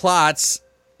Grave Plots.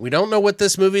 We don't know what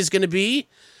this movie is going to be.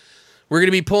 We're going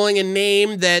to be pulling a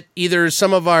name that either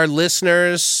some of our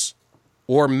listeners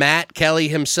or Matt Kelly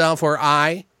himself or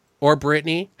I or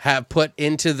Brittany have put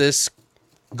into this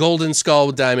Golden Skull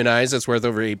with Diamond Eyes that's worth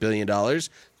over $8 billion.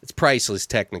 It's priceless,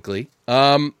 technically.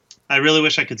 I really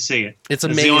wish I could see it. It's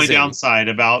amazing. It's the only downside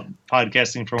about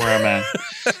podcasting from where I'm at.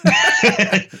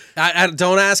 I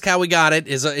don't ask how we got it.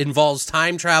 It involves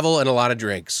time travel and a lot of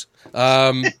drinks.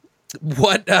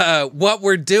 What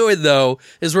we're doing, though,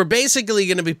 is we're basically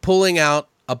going to be pulling out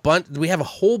a bunch. We have a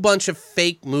whole bunch of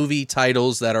fake movie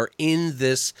titles that are in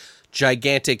this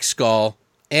gigantic skull.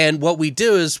 And what we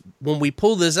do is, when we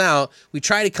pull this out, we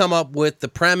try to come up with the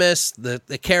premise,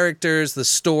 the characters, the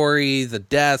story, the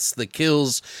deaths, the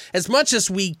kills, as much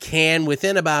as we can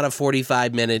within about a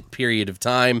 45-minute period of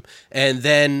time, and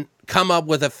then come up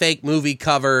with a fake movie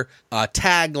cover, a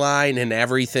tagline, and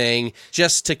everything,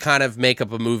 just to kind of make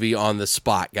up a movie on the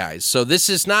spot, guys. So this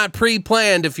is not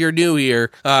pre-planned if you're new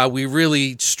here. We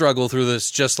really struggle through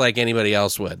this just like anybody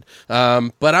else would.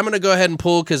 But I'm going to go ahead and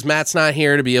pull because Matt's not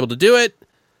here to be able to do it.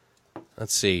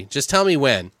 Let's see. Just tell me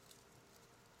when.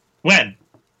 When?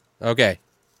 Okay.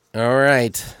 All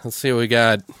right. Let's see what we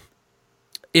got.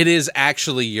 It is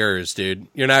actually yours, dude.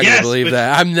 You're not going to believe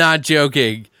that. I'm not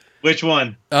joking. Which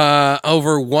one?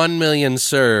 Over 1 million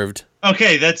served.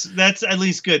 Okay, that's at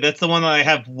least good. That's the one that I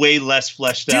have way less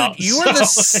fleshed out. Dude, you are the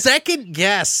second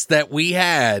guest that we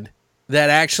had that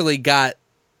actually got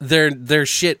their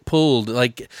shit pulled.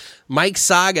 Like, Mike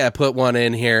Saga put one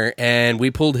in here, and we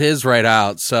pulled his right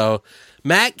out. So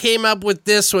Matt came up with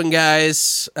this one,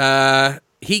 guys.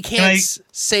 He can't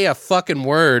say a fucking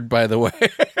word, by the way.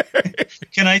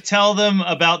 Can I tell them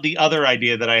about the other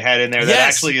idea that I had in there that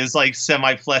actually is like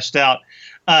semi-fleshed out?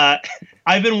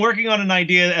 I've been working on an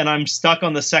idea and I'm stuck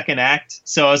on the second act.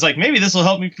 So I was like, maybe this will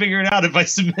help me figure it out if I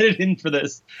submit it in for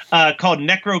this. Called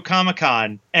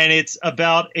Necrocomic-Con. And it's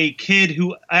about a kid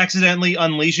who accidentally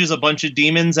unleashes a bunch of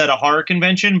demons at a horror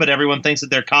convention, but everyone thinks that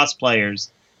they're cosplayers.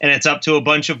 And it's up to a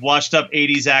bunch of washed up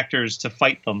 80s actors to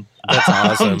fight them. That's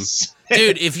awesome.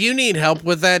 Dude, if you need help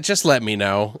with that, just let me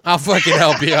know. I'll fucking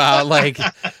help you out. Like,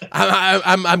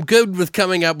 I'm good with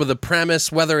coming up with a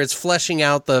premise, whether it's fleshing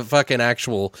out the fucking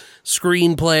actual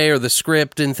screenplay or the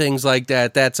script and things like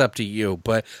that. That's up to you.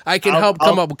 But I can help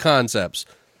come up with concepts.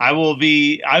 I will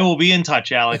be in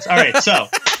touch, Alex. All right, so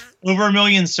over 1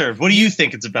 million served. What do you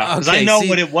think it's about? Because I know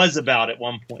what it was about at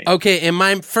one point. Okay, in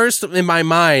my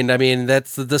mind, I mean,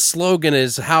 that's the slogan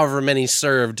is however many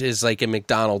served is like a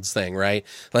McDonald's thing, right?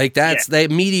 Like that's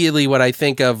immediately what I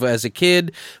think of as a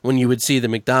kid. When you would see the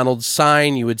McDonald's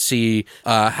sign, you would see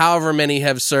however many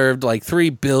have served, like 3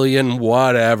 billion,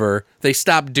 whatever. They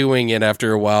stopped doing it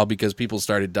after a while because people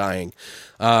started dying.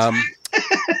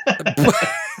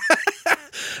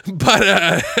 But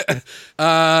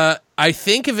I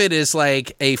think of it as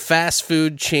like a fast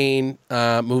food chain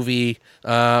movie,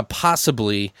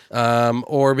 possibly,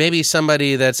 or maybe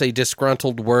somebody that's a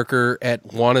disgruntled worker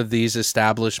at one of these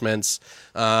establishments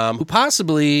who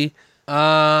possibly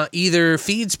either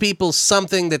feeds people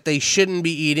something that they shouldn't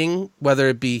be eating, whether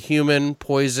it be human,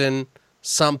 poison,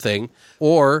 something,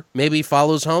 or maybe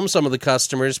follows home some of the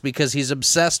customers because he's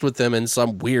obsessed with them in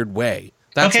some weird way.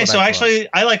 Okay, so actually,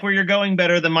 I like where you're going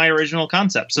better than my original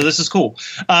concept. So this is cool.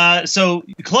 So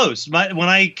close. When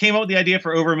I came up with the idea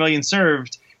for over 1 million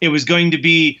served, it was going to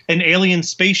be an alien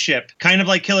spaceship, kind of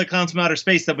like Killer Clowns from Outer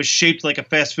Space, that was shaped like a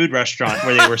fast food restaurant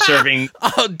where they were serving.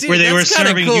 Where they were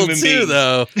serving cool human beings.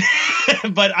 Though.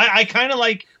 But I kind of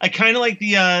like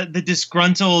the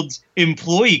disgruntled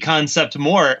employee concept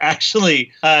more,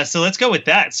 actually. So let's go with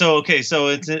that. So okay, so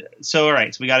all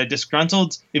right. So we got a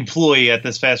disgruntled employee at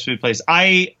this fast food place.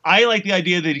 I like the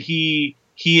idea that he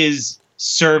is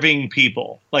serving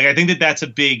people. Like, I think that that's a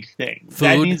big thing. Food?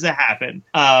 That needs to happen.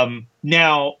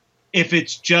 Now, if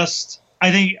it's just,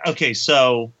 I think, okay,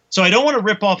 so I don't want to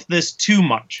rip off this too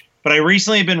much, but I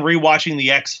recently have been rewatching The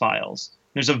X-Files.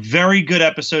 There's a very good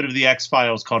episode of The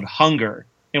X-Files called Hunger,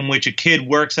 in which a kid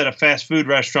works at a fast food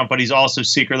restaurant, but he's also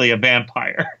secretly a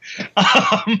vampire.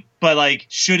 But, like,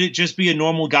 should it just be a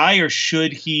normal guy, or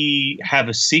should he have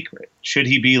a secret? Should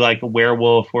he be, like, a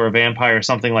werewolf or a vampire or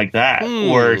something like that?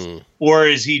 Or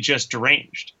is he just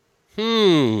deranged?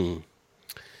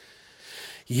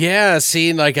 Yeah,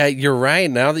 see, like, you're right.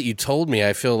 Now that you told me,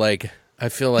 I feel like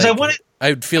I'd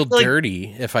feel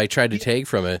dirty if I tried to take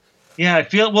from it. Yeah, I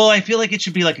feel like it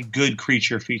should be like a good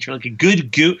creature feature, like a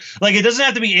good goo. Like, it doesn't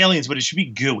have to be aliens, but it should be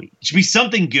gooey. It should be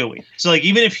something gooey. So, like,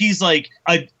 even if he's like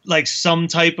some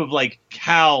type of like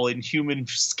cow in human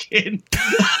skin.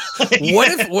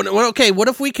 What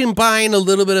if we combine a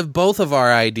little bit of both of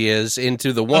our ideas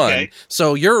into the one? Okay.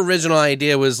 So your original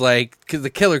idea was like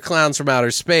the Killer Clowns from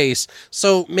Outer Space.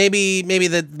 So maybe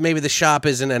the shop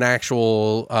isn't an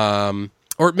actual.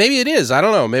 Or maybe it is. I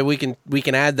don't know. Maybe we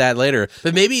can add that later.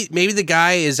 But maybe the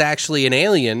guy is actually an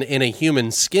alien in a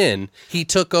human skin. He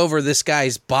took over this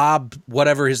guy's Bob,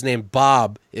 whatever his name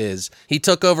Bob is. He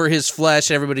took over his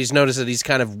flesh. Everybody's noticed that he's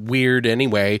kind of weird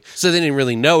anyway, so they didn't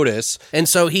really notice. And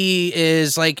so he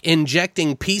is like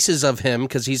injecting pieces of him,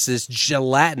 because he's this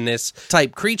gelatinous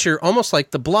type creature, almost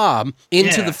like the Blob,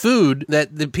 into the food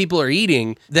that the people are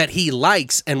eating that he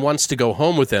likes and wants to go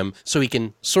home with him, so he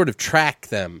can sort of track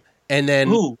them. And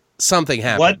then something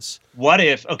happens. What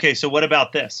if, okay, so what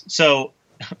about this? So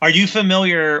are you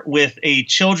familiar with a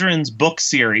children's book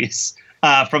series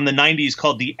from the 90s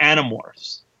called The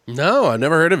Animorphs? No, I've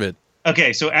never heard of it.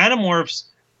 Okay, so Animorphs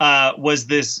was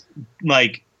this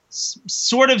like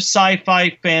sort of sci-fi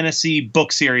fantasy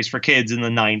book series for kids in the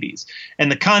 90s. And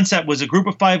the concept was a group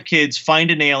of 5 kids find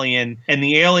an alien, and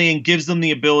the alien gives them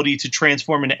the ability to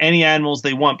transform into any animals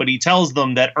they want, but he tells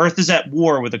them that Earth is at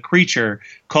war with a creature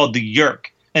called the Yeerk.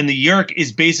 and the Yeerk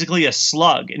is basically a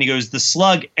slug. And he goes, the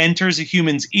slug enters a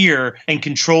human's ear and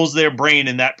controls their brain,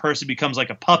 and that person becomes like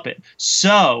a puppet.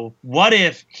 So what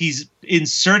if he's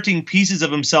inserting pieces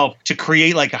of himself to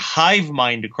create like a hive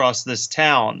mind across this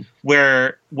town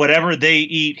where whatever they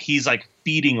eat, he's like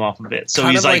feeding off of it. So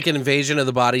kind he's of like an Invasion of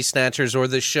the Body Snatchers, or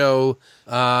the show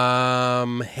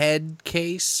Head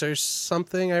Case or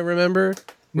something, I remember.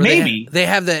 Maybe. They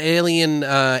have the alien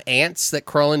ants that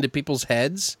crawl into people's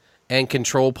heads and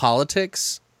control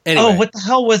politics. Anyway. Oh, what the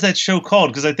hell was that show called?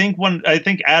 Because I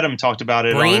think Adam talked about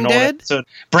it. Brain on an Dead? episode.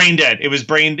 Brain Dead. It was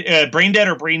Brain Dead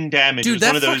or Brain Damage. Dude,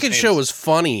 that fucking show was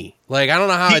funny. Like, I don't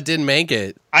know how it didn't make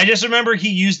it. I just remember he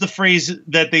used the phrase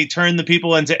that they turned the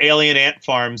people into alien ant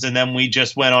farms, and then we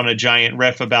just went on a giant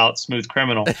riff about Smooth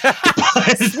Criminal.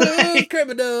 Smooth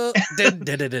Criminal.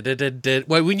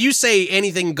 Well, when you say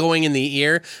anything going in the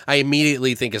ear, I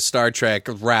immediately think of Star Trek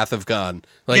Wrath of Khan.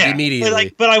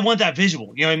 Immediately. But I want that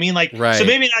visual. You know what I mean? Like, right. So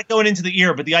maybe not going into the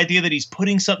ear, but the idea that he's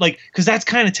putting something, like, because that's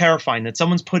kind of terrifying, that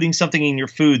someone's putting something in your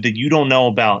food that you don't know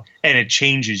about and it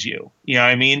changes you. You know what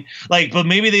I mean? Like, but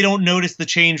maybe they don't notice the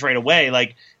change right away.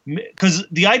 Like, because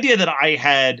the idea that I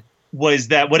had was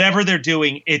that whatever they're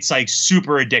doing, it's like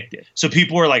super addictive. So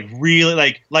people are like really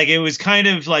like it was kind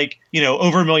of like, you know,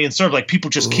 over a million served. Like people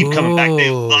just keep coming back.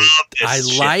 They love this. I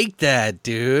shit. like that,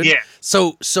 dude. Yeah.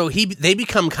 So they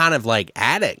become kind of like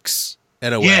addicts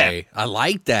in a way. I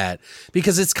like that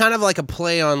because it's kind of like a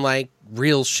play on like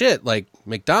real shit, like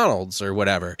McDonald's or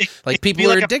whatever.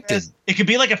 People are addicted. It could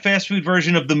be like a fast food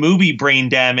version of the movie Brain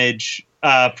Damage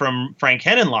from Frank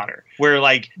Henenlotter, where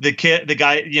like the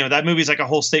guy, you know, that movie is like a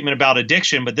whole statement about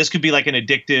addiction, but this could be like an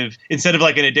addictive, instead of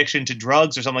like an addiction to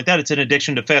drugs or something like that, it's an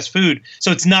addiction to fast food.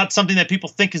 So it's not something that people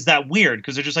think is that weird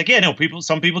because they're just like, yeah, no,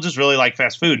 some people just really like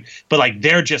fast food, but like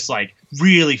they're just like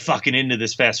really fucking into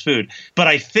this fast food. But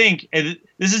I think, and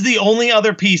this is the only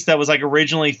other piece that was like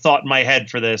originally thought in my head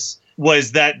for this,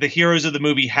 was that the heroes of the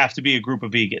movie have to be a group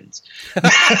of vegans.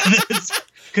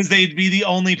 Because they'd be the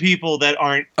only people that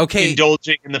aren't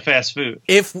indulging in the fast food.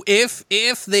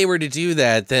 If they were to do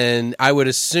that, then I would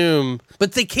assume,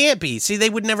 but they can't be. See, they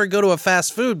would never go to a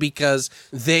fast food because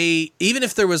even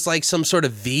if there was like some sort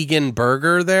of vegan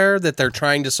burger there that they're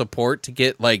trying to support to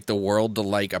get like the world to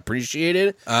like appreciate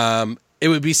it, it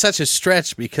would be such a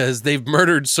stretch because they've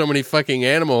murdered so many fucking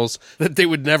animals that they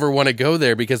would never want to go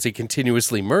there because they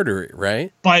continuously murder it,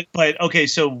 right? But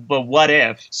what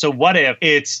if? So what if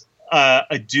it's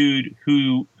a dude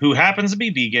who happens to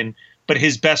be vegan, but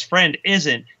his best friend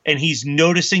isn't, and he's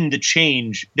noticing the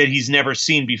change that he's never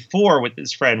seen before with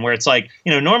his friend, where it's like,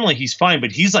 you know, normally he's fine,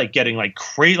 but he's like getting like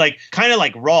crazy, like kind of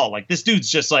like raw, like this dude's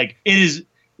just like,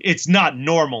 it's not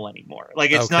normal anymore.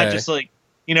 Like it's not just like,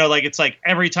 you know, like it's like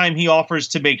every time he offers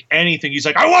to make anything, he's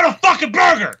like, I want a fucking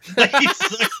burger. Like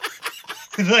he's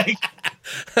like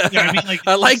you know what I mean? Like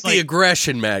I like the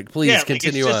aggression, Matt. Please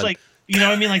continue on. Like, you know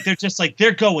what I mean? Like, they're just like,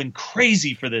 they're going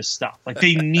crazy for this stuff. Like,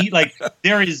 they need, like,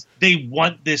 they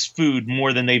want this food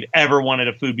more than they've ever wanted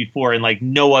a food before, and, like,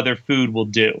 no other food will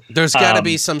do. There's got to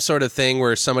be some sort of thing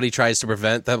where somebody tries to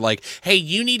prevent them, like, hey,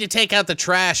 you need to take out the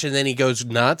trash, and then he goes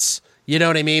nuts. You know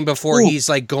what I mean? Before he's,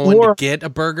 like, going to get a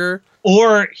burger.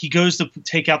 Or he goes to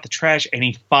take out the trash, and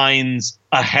he finds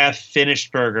a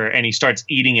half-finished burger, and he starts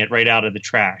eating it right out of the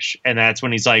trash. And that's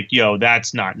when he's like, yo,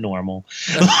 that's not normal.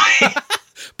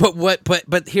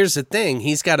 But here's the thing.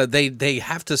 He's got to, they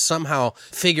have to somehow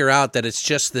figure out that it's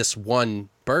just this one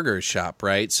burger shop,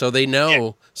 right? So they know.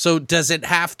 Yeah. So does it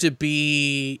have to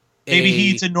be maybe he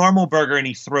eats a normal burger and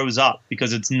he throws up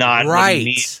because it's not right. what he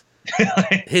needs.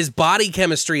 His body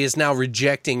chemistry is now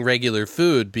rejecting regular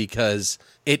food because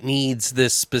it needs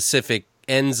this specific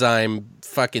enzyme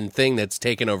fucking thing that's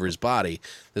taken over his body.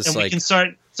 This and like we can start.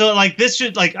 So, like, this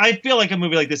should, like, I feel like a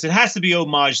movie like this, it has to be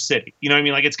Homage City. You know what I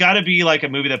mean? Like, it's got to be, like, a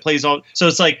movie that plays all... So,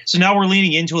 it's like, so now we're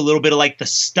leaning into a little bit of, like, the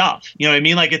stuff. You know what I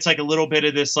mean? Like, it's, like, a little bit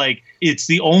of this, like, it's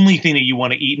the only thing that you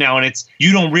want to eat now, and it's...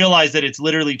 You don't realize that it's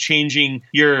literally changing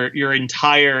your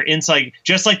entire inside.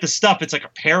 Just like the stuff, it's like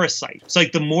a parasite. It's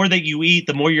like the more that you eat,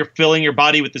 the more you're filling your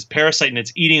body with this parasite, and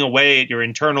it's eating away at your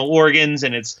internal organs,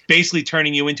 and it's basically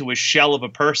turning you into a shell of a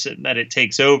person that it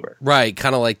takes over. Right,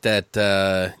 kind of like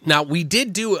that. Now, we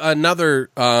did do another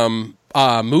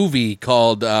movie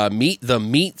called Meat the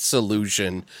Meat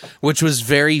Solution, which was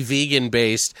very vegan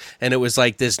based, and it was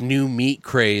like this new meat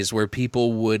craze where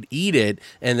people would eat it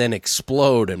and then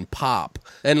explode and pop,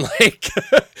 and like,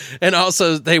 and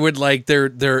also they would like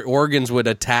their organs would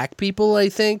attack people, I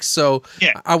think. So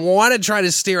Yeah. I want to try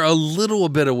to steer a little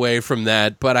bit away from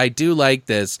that, but I do like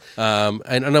this. I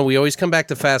don't know. We always come back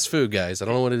to fast food, guys. I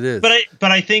don't know what it is.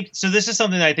 But I think so. This is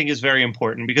something that I think is very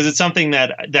important because it's something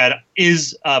that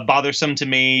is bothersome to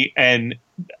me, and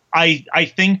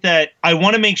I think that I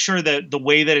want to make sure that the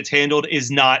way that it's handled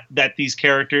is not that these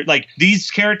characters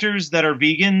that are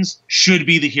vegans should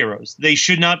be the heroes. They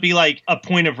should not be like a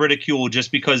point of ridicule just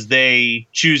because they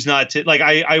choose not to. Like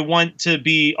I want to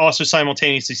be also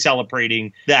simultaneously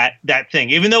celebrating that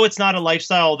thing, even though it's not a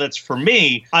lifestyle that's for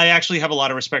me. I actually have a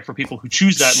lot of respect for people who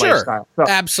choose that lifestyle. So,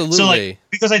 Absolutely. So like,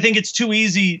 because I think it's too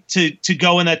easy to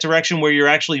go in that direction where you're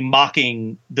actually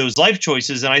mocking those life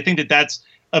choices, and I think that that's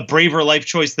a braver life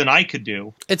choice than I could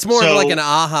do. It's more of like an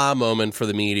aha moment for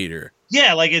the meat eater.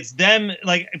 Yeah, like it's them,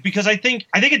 like, because I think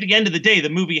at the end of the day, the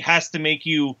movie has to make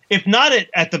you, if not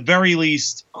at the very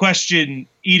least, question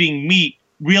eating meat.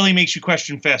 Really makes you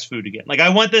question fast food again. Like I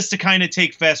want this to kind of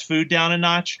take fast food down a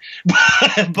notch,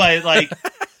 but like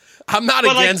I'm not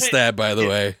against that, by the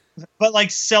way. But like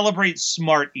celebrate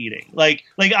smart eating. Like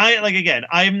again,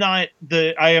 I am not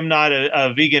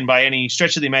a vegan by any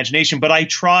stretch of the imagination, but I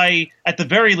try at the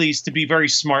very least to be very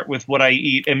smart with what I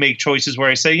eat and make choices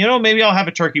where I say, maybe I'll have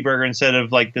a turkey burger instead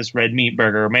of like this red meat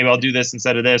burger, or maybe I'll do this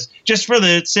instead of this, just for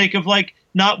the sake of like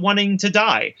not wanting to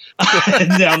die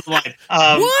down the line.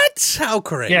 What? How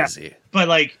crazy? Yeah. But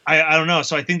like I don't know.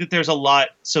 So I think that there's a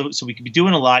lot. So we could be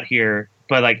doing a lot here.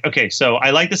 But like, okay, so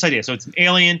I like this idea. So it's an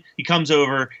alien. He comes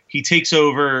over. He takes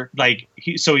over. Like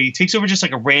he takes over just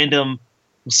like a random.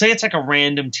 We'll say it's like a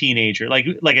random teenager, like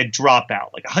a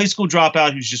dropout, like a high school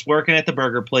dropout who's just working at the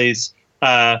burger place.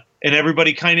 And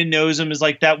everybody kind of knows him as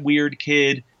like that weird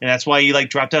kid, and that's why he like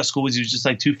dropped out of school. He was just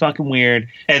like too fucking weird.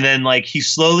 And then like he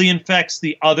slowly infects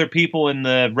the other people in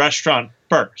the restaurant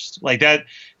first, like that,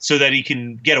 so that he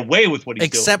can get away with what he's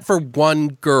doing. Except for one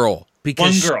girl.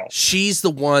 Because one girl. She's the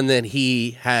one that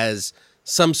he has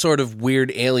some sort of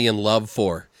weird alien love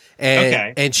for.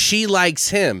 And she likes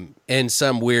him in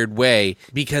some weird way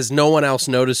because no one else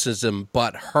notices him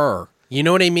but her. You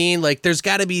know what I mean? Like, there's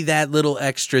got to be that little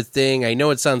extra thing. I know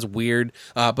it sounds weird,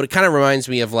 but it kind of reminds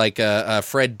me of like a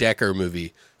Fred Dekker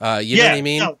movie. You know what I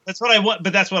mean? No, that's what I want.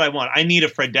 But that's what I want. I need a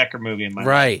Fred Dekker movie in my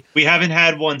right. life. We haven't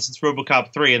had one since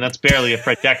RoboCop 3, and that's barely a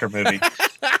Fred Dekker movie.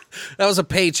 That was a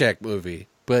paycheck movie.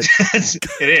 But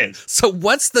it is. So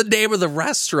what's the name of the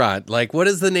restaurant? Like, what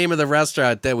is the name of the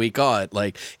restaurant that we call it?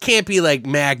 Like, can't be like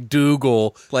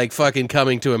MacDougal, like fucking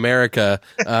Coming to America.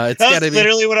 It's gotta be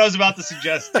literally what I was about to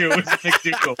suggest too. Was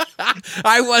MacDougal.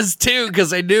 I was too,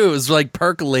 because I knew it was like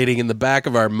percolating in the back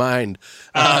of our mind.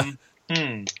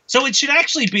 So it should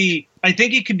actually be. I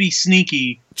think it could be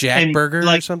sneaky. Jack Burger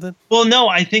or something? Well, no,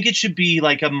 I think it should be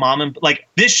like a mom and like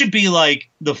this should be like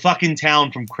the fucking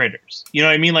town from Critters. You know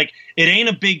what I mean? Like it ain't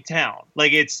a big town.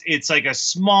 Like it's like a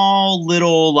small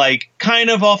little like kind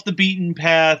of off the beaten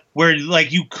path where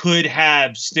like you could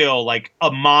have still like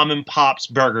a mom and pop's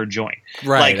burger joint.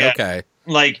 Right. Like okay.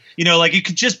 Like, like it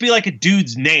could just be like a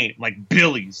dude's name, like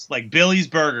Billy's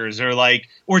Burgers,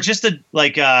 or just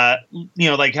like like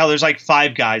how there's like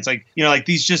Five Guys, like, like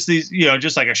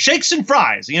just like a Shakes and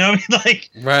Fries, what I mean? Like,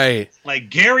 right.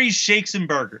 Like Gary's Shakes and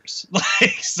Burgers,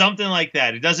 like something like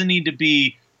that. It doesn't need to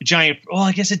be a giant. Well,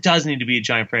 I guess it does need to be a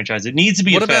giant franchise. It needs to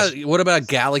be. What about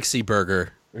Galaxy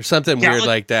Burger or something weird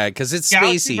like that? Because it's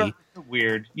Galaxy spacey.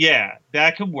 Weird. Yeah,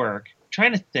 that could work.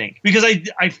 Trying to think, because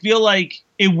I feel like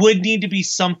it would need to be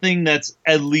something that's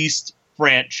at least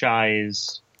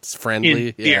franchise it's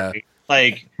friendly, yeah.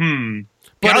 Like, But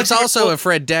Galaxy it's also Burger, a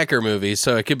Fred Dekker movie,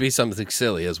 so it could be something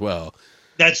silly as well.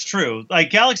 That's true.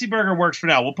 Like Galaxy Burger works for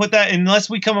now. We'll put that unless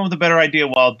we come up with a better idea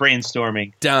while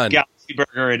brainstorming. Done. Galaxy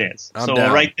Burger it is. I'm so down.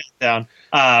 We'll write that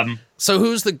down. So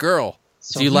who's the girl?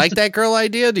 Do you like that girl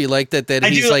idea? Do you like that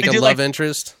he's like a love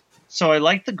interest? So I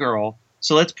like the girl.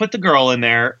 So let's put the girl in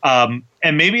there. And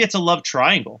maybe it's a love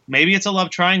triangle. Maybe it's a love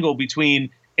triangle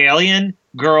between alien,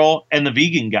 girl, and the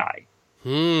vegan guy.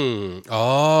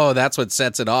 Oh, that's what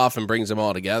sets it off and brings them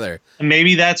all together. And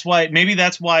maybe that's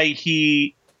why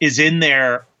he is in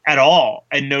there at all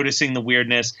and noticing the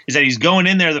weirdness is that he's going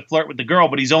in there to flirt with the girl,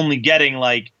 but he's only getting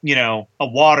like, a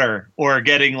water or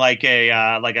getting like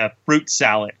a fruit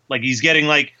salad. Like he's getting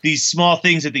like these small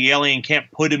things that the alien can't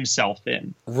put himself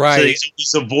in. Right. So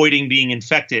he's avoiding being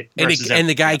infected. And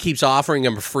the guy keeps offering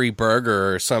him a free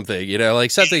burger or something,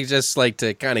 like something just like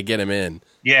to kind of get him in.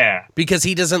 Yeah. Because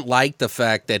he doesn't like the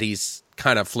fact that he's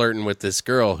kind of flirting with this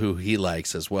girl who he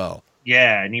likes as well.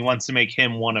 Yeah, and he wants to make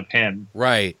him one of him.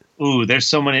 Right. Ooh, there's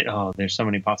so many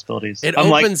possibilities. It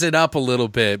opens it up a little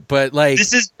bit, but like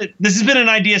this has been an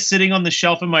idea sitting on the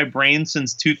shelf in my brain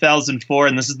since 2004,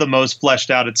 and this is the most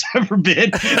fleshed out it's ever been.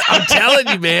 I'm telling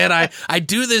you, man, I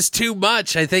do this too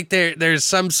much. I think there's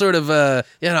some sort of I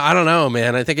don't know,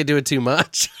 man. I think I do it too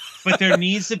much. But there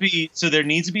needs to be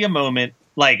a moment.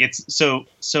 Like it's so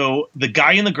the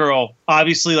guy and the girl,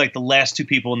 obviously like the last two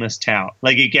people in this town,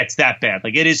 like it gets that bad.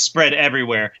 Like it is spread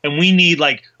everywhere. And we need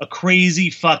like a crazy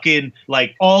fucking,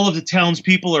 like all of the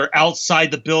townspeople are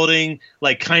outside the building,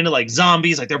 like kind of like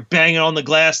zombies, like they're banging on the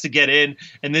glass to get in.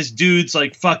 And this dude's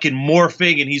like fucking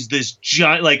morphing and he's this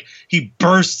giant, like he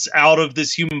bursts out of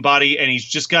this human body and he's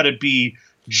just got to be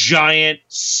giant,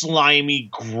 slimy,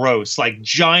 gross, like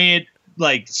giant,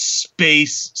 like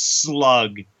space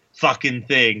slug fucking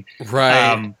thing.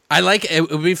 Right. I like it.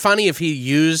 Would be funny if he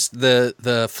used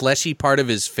the fleshy part of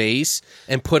his face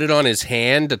and put it on his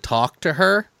hand to talk to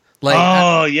her.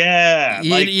 Like, yeah.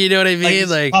 You know what I mean?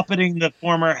 Like puppeting the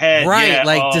former head. Right. Yeah.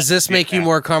 Like, does this make you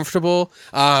more comfortable?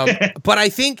 But I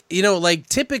think, like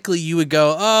typically you would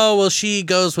go, oh, well, she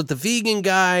goes with the vegan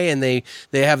guy and they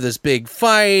have this big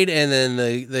fight and then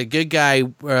the good guy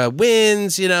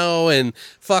wins, and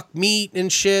fuck meat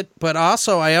and shit. But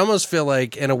also I almost feel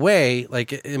like in a way,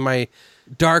 like in my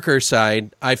darker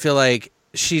side, I feel like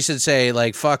she should say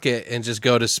like fuck it and just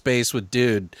go to space with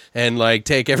dude and like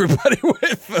take everybody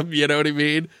with them. You know what I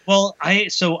mean? Well, I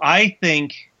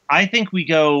think we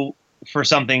go for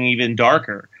something even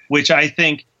darker, which I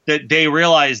think that they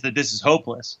realize that this is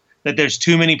hopeless, that there's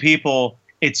too many people.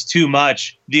 It's too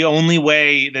much. The only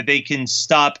way that they can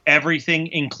stop everything,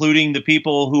 including the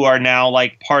people who are now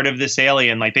like part of this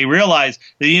alien, like they realize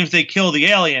that even if they kill the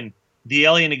alien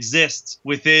exists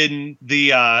within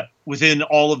within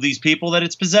all of these people that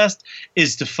it's possessed,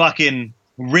 is to fucking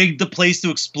rig the place to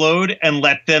explode and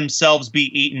let themselves be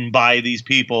eaten by these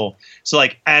people. So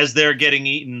like as they're getting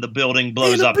eaten, the building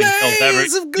blows up and kills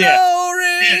everyone.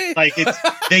 Yeah, like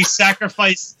they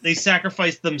sacrifice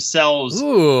themselves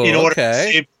in order to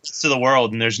save to the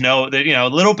world, and there's no a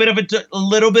little bit of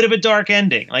a dark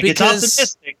ending. Like it's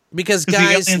optimistic because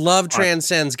guys, love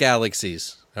transcends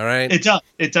galaxies. All right.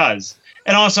 It does.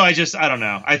 And also I don't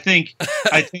know. I think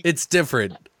it's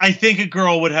different. I think a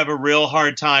girl would have a real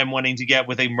hard time wanting to get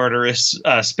with a murderous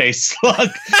space slug.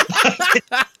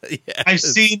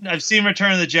 Yes. I've seen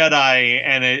Return of the Jedi,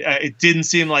 and it didn't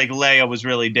seem like Leia was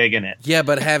really digging it. Yeah,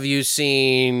 but have you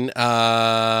seen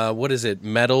what is it?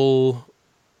 Metal?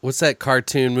 What's that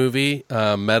cartoon movie?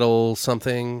 Metal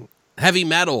something? Heavy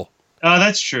Metal. Oh,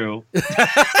 that's true.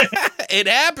 It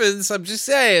happens. I'm just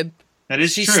saying. That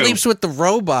is she true. She sleeps with the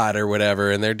robot or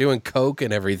whatever, and they're doing coke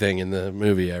and everything in the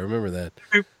movie. I remember that.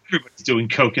 Everybody's doing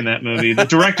coke in that movie. The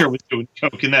director was doing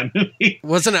coke in that movie.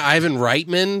 Wasn't Ivan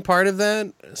Reitman part of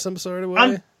that some sort of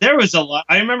way? There was a lot.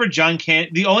 I remember John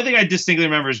Candy. The only thing I distinctly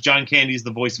remember is John Candy's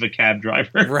the voice of a cab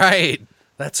driver. Right.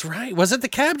 That's right. Was it the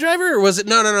cab driver or was it?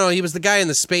 No. He was the guy in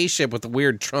the spaceship with the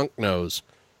weird trunk nose.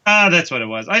 That's what it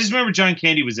was. I just remember John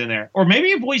Candy was in there. Or maybe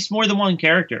he voiced more than one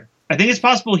character. I think it's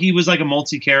possible he was like a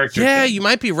multi-character. Yeah, thing. You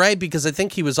might be right because I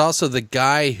think he was also the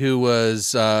guy who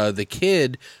was the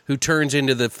kid who turns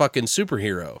into the fucking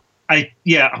superhero. I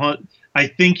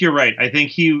think you're right. I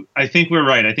think we're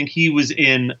right. I think he was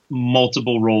in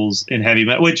multiple roles in Heavy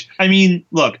Metal. Which I mean,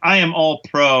 look, I am all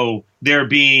pro there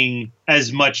being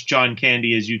as much John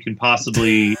Candy as you can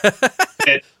possibly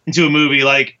get into a movie.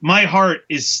 Like my heart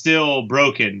is still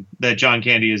broken that John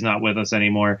Candy is not with us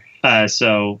anymore.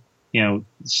 So.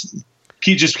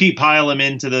 Keep pile him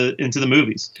into the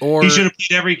movies. Or he should have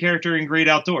played every character in Great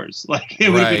Outdoors. Like it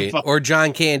would have been fun. Or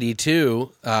John Candy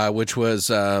too, which was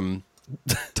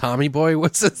Tommy Boy.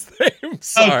 What's his name?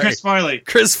 Sorry. Oh, Chris Farley.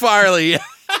 Chris Farley.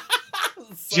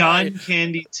 John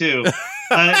Candy 2.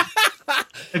 I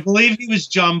believe he was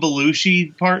John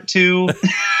Belushi Part 2.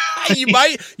 You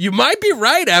might be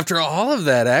right after all of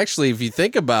that, actually, if you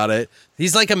think about it.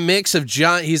 He's like a mix of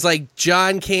he's like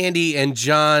John Candy and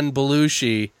John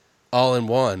Belushi all in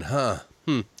one, huh?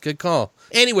 Good call.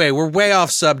 Anyway, we're way off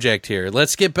subject here.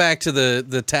 Let's get back to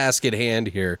the task at hand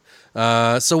here.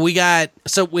 You said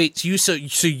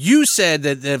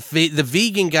that the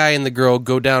vegan guy and the girl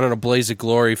go down in a blaze of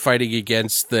glory fighting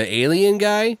against the alien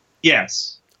guy?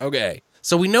 Yes. Okay.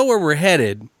 So we know where we're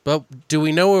headed, but do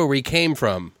we know where we came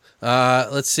from?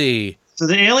 Let's see. So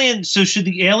should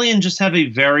the alien just have a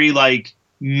very like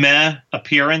meh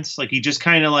appearance. Like he just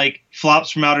kind of like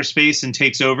flops from outer space and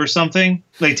takes over something.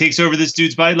 Like takes over this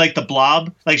dude's body, like the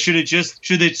Blob. Like should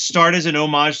it start as an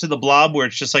homage to the Blob, where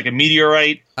it's just like a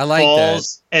meteorite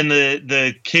falls and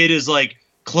the kid is like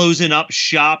closing up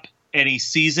shop and he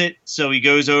sees it, so he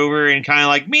goes over and kind of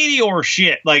like meteor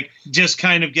shit, like just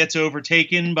kind of gets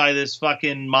overtaken by this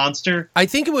fucking monster. I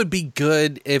think it would be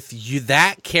good if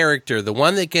that character, the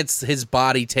one that gets his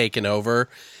body taken over,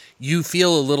 you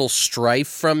feel a little strife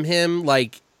from him,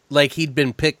 like he'd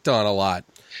been picked on a lot.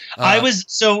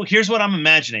 So here's what I'm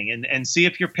imagining, and see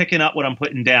if you're picking up what I'm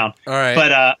putting down. All right.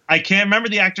 But I can't remember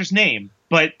the actor's name,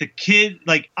 but the kid,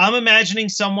 like I'm imagining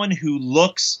someone who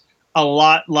looks a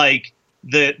lot like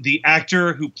the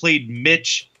actor who played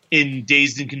Mitch in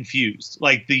Dazed and Confused,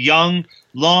 like the young,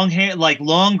 long hair, like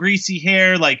long greasy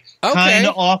hair, like kind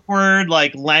of awkward,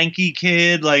 like lanky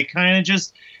kid, like kind of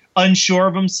just unsure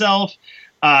of himself.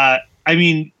 There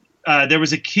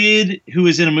was a kid who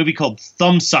was in a movie called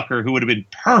Thumbsucker who would have been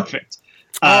perfect.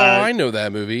 I know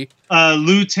that movie.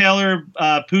 Lou Taylor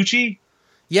Pucci.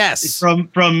 Yes, from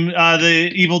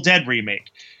the Evil Dead remake.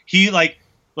 He like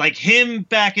him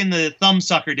back in the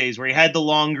Thumbsucker days where he had the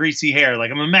long greasy hair.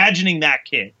 Like I'm imagining that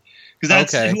kid, because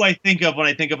that's who I think of when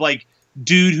I think of like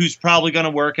dude who's probably going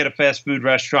to work at a fast food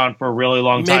restaurant for a really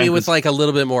long time. Maybe with like a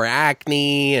little bit more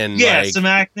acne and some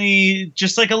acne,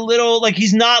 just like a little, like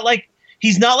he's not like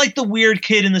the weird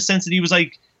kid in the sense that he was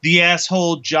like the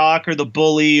asshole jock or the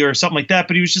bully or something like that,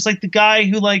 but he was just like the guy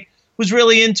who like was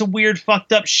really into weird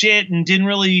fucked up shit and didn't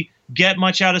really get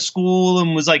much out of school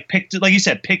and was like picked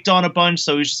on a bunch.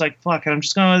 So he was just like, fuck it, I'm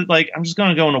just gonna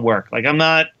go into work. Like I'm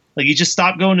not, like he just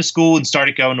stopped going to school and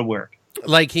started going to work.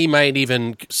 Like he might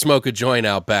even smoke a joint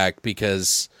out back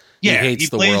because he hates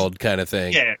the world, kind of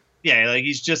thing. Yeah. Like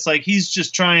he's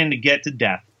just trying to get to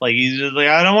death. Like he's just like,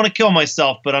 I don't want to kill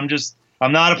myself, but I'm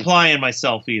not applying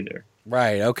myself either.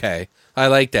 Right. Okay. I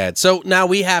like that. So now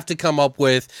we have to come up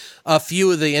with a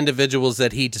few of the individuals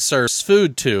that he serves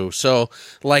food to. So,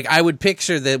 like, I would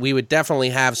picture that we would definitely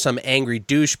have some angry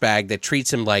douchebag that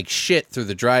treats him like shit through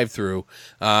the drive-thru,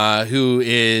 who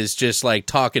is just, like,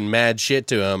 talking mad shit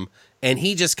to him. And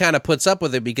he just kind of puts up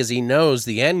with it because he knows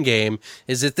the end game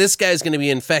is that this guy's going to be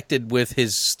infected with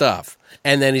his stuff.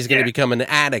 And then he's going to become an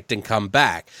addict and come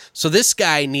back. So this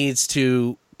guy needs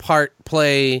to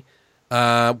play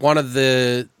one of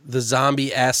the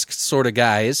zombie-esque sort of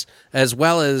guys, as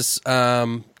well as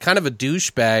kind of a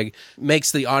douchebag,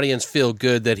 makes the audience feel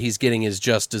good that he's getting his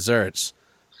just desserts.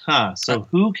 So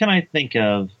who can I think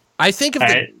of?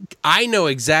 I know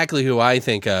exactly who I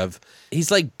think of. He's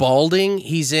like balding.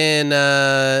 He's in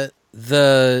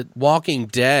The Walking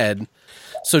Dead.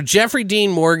 So Jeffrey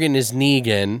Dean Morgan is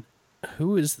Negan.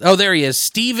 There he is.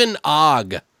 Stephen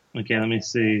Ogg. Okay, let me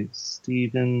see.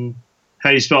 Stephen. How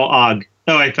do you spell Ogg?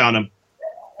 Oh, I found him.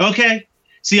 Okay.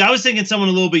 See, I was thinking someone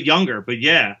a little bit younger, but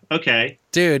yeah. Okay.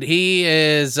 Dude, he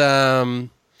is,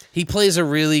 he plays a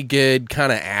really good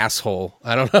kind of asshole.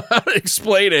 I don't know how to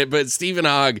explain it, but Stephen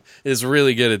Ogg is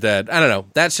really good at that. I don't know.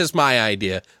 That's just my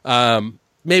idea.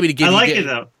 Maybe to give I like it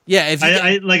though. Yeah, if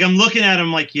I'm looking at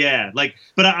him like, yeah, like,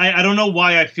 but I don't know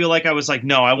why I feel like I was like,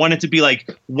 no, I want it to be like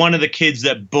one of the kids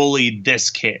that bullied this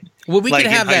kid. Well, we like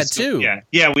can have that too.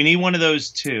 Yeah, we need one of those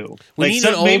too. We need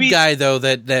an old guy though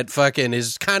that fucking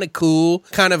is kind of cool,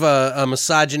 kind of a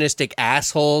misogynistic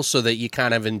asshole, so that you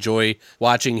kind of enjoy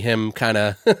watching him kind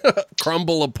of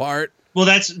crumble apart. Well,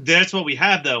 that's what we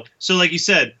have though. So, like you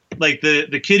said, like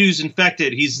the kid who's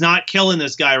infected, he's not killing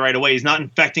this guy right away. He's not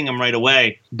infecting him right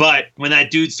away. But when that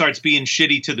dude starts being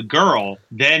shitty to the girl,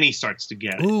 then he starts to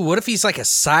get it. Ooh, what if he's like a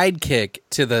sidekick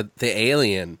to the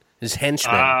alien, his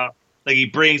henchman? Like he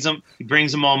brings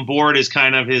him on board as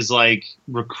kind of his like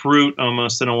recruit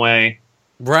almost in a way.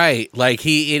 Right. Like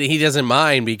he doesn't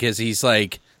mind because he's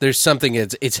like, there's something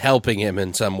it's helping him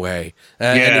in some way.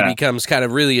 And he becomes kind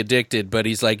of really addicted, but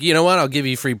he's like, you know what? I'll give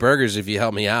you free burgers if you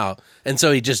help me out. And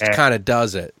so he just kind of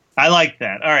does it. I like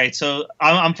that. All right. So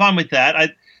I'm fine with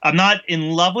that. I'm not in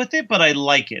love with it, but I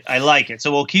like it.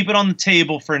 So we'll keep it on the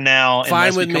table for now.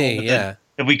 Fine with me. Yeah.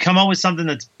 If we come up with something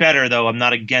that's better, though, I'm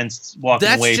not against walking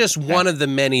away. That's just one of the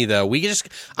many, though. I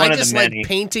just like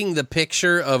painting the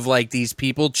picture of like these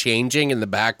people changing in the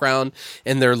background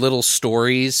and their little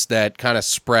stories that kind of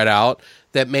spread out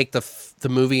that make the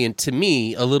movie, and to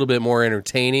me, a little bit more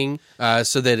entertaining,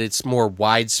 so that it's more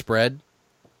widespread.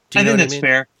 I think that's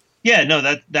fair. Yeah,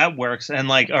 no, that works. And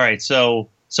like, all right, so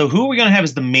who are we gonna have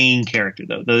as the main character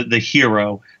though, the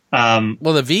hero? Well,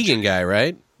 the vegan guy,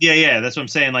 right? Yeah, that's what I'm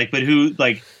saying. Like, but who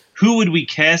would we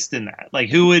cast in that? Like,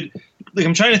 who would? Like,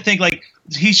 I'm trying to think. Like,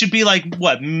 he should be like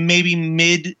what? Maybe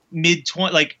mid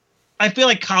 20. Like, I feel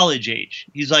like college age.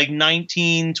 He's like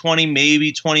 19, 20,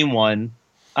 maybe 21.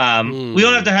 We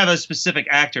don't have to have a specific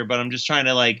actor, but I'm just trying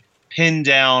to like pin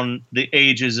down the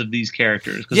ages of these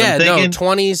characters. Yeah, I'm thinking,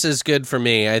 no, 20s is good for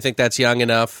me. I think that's young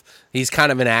enough. He's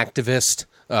kind of an activist.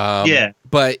 Yeah.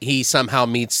 But he somehow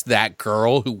meets that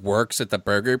girl who works at the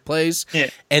burger place. Yeah.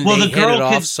 And Well, they the hit girl it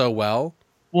off could- so well.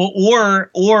 Well,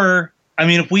 or I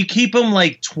mean, if we keep him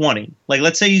like 20, like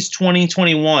let's say he's 20,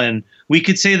 21, we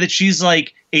could say that she's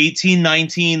like 18,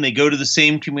 19. They go to the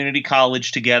same community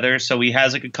college together. So he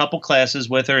has like a couple classes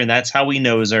with her, and that's how he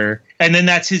knows her. And then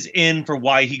that's his in for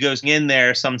why he goes in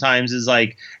there sometimes is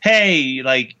like, hey,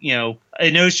 like, you know, I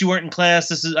noticed you weren't in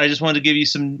class. I just wanted to give you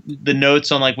the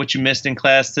notes on like what you missed in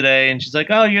class today. And she's like,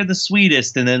 oh, you're the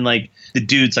sweetest. And then like the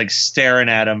dude's like staring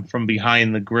at him from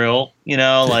behind the grill, you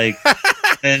know, like,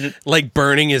 and Like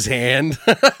burning his hand.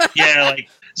 yeah, like,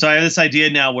 so I have this idea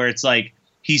now where it's like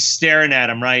he's staring at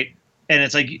him, right? And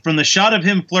it's like from the shot of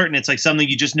him flirting, it's like something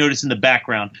you just notice in the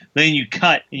background. Then you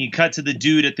cut to the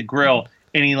dude at the grill,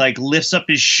 and he like lifts up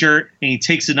his shirt and he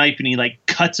takes a knife and he like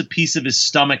cuts a piece of his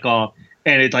stomach off,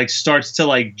 and it like starts to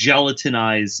like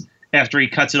gelatinize after he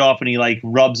cuts it off, and he like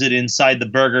rubs it inside the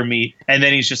burger meat, and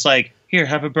then he's just like, here,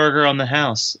 have a burger on the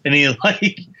house. And he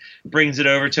like brings it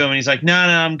over to him, and he's like, no,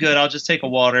 I'm good. I'll just take a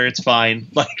water. It's fine.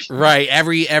 Like, Right.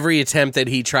 Every attempt that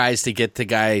he tries to get the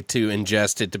guy to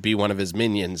ingest it to be one of his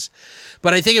minions.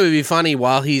 But I think it would be funny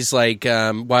while he's like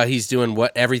while he's doing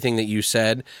everything that you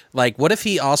said, like what if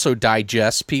he also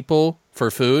digests people for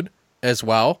food as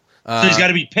well? so he's got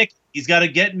to be picky. He's got to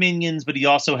get minions, but he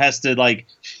also has to like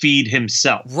feed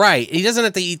himself. Right. He doesn't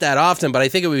have to eat that often, but I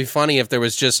think it would be funny if there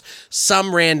was just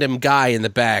some random guy in the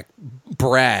back,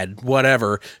 Brad,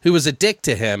 whatever, who was a dick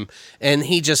to him, and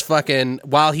he just fucking,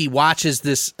 while he watches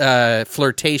this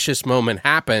flirtatious moment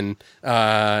happen,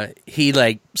 he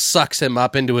like sucks him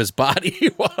up into his body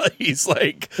while he's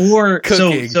like Or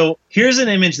cooking. so here's an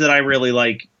image that I really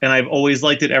like, and I've always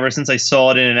liked it ever since I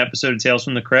saw it in an episode of Tales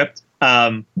from the Crypt.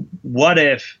 What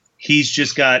if he's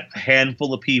just got a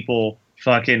handful of people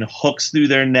fucking hooks through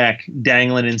their neck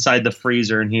dangling inside the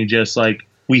freezer, and he just like,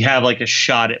 we have like a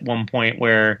shot at one point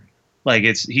where like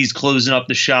he's closing up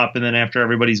the shop, and then after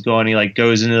everybody's gone, he like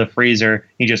goes into the freezer,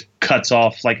 he just cuts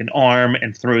off like an arm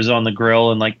and throws it on the grill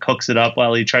and like cooks it up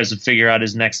while he tries to figure out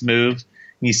his next move.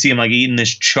 And you see him like eating this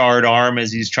charred arm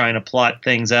as he's trying to plot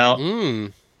things out.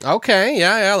 Okay,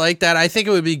 yeah, I like that. I think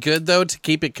it would be good though to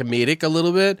keep it comedic a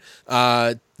little bit.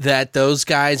 That those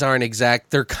guys aren't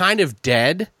they're kind of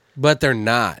dead, but they're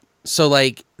not. So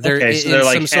like they're in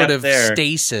like some sort half of there.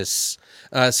 stasis.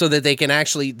 So that they can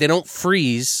actually, they don't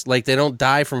freeze, like they don't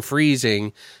die from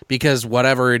freezing because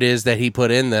whatever it is that he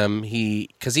put in them,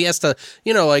 because he has to,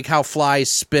 you know, like how flies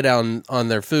spit on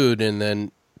their food and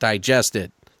then digest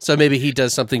it. So maybe he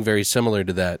does something very similar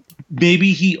to that.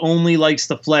 Maybe he only likes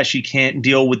the flesh. He can't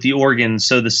deal with the organs.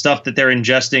 So the stuff that they're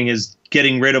ingesting is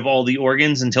getting rid of all the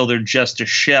organs until they're just a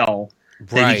shell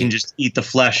that Right. he can just eat the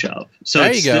flesh of. So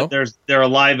There you go. They're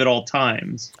alive at all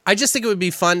times. I just think it would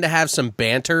be fun to have some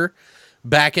banter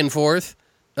back and forth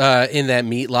in that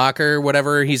meat locker,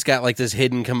 whatever. He's got like this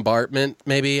hidden compartment,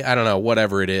 maybe. I don't know,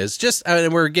 whatever it is. Just, I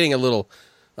mean, we're getting a little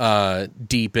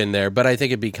deep in there, but I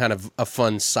think it'd be kind of a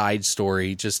fun side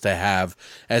story just to have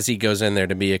as he goes in there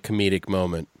to be a comedic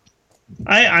moment.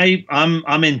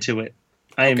 I'm into it.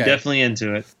 I am Okay. definitely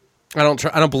into it. I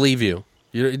don't believe you.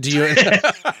 Do you?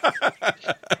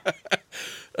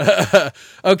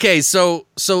 Okay, so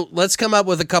let's come up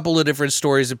with a couple of different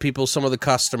stories of people, some of the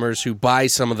customers who buy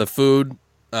some of the food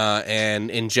and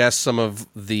ingest some of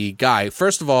the guy.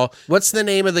 First of all, what's the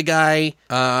name of the guy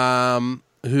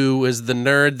who is the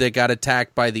nerd that got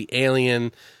attacked by the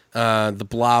alien, the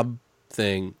blob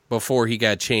thing before he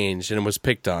got changed and was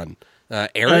picked on?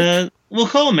 Eric? We'll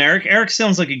call him Eric. Eric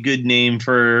sounds like a good name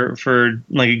for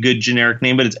like a good generic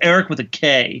name, but it's Eric with a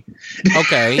K.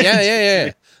 Okay,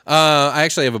 yeah. I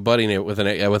actually have a buddy named with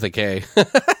a K.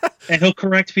 And he'll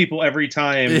correct people every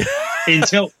time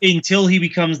until he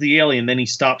becomes the alien. Then he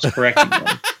stops correcting them.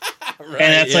 Right,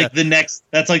 And that's yeah.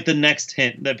 like the next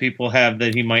hint that people have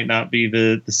that he might not be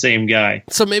the same guy.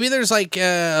 So maybe there's like,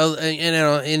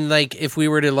 in like, if we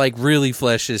were to like really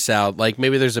flesh this out, like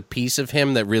maybe there's a piece of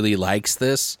him that really likes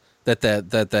this, that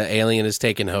the alien has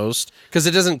taken host, because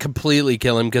it doesn't completely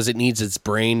kill him because it needs its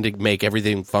brain to make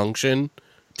everything function.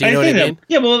 Do you know what I mean?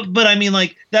 Yeah, well, but I mean,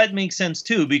 like, that makes sense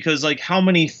too, because like, how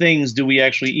many things do we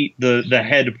actually eat the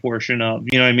head portion of?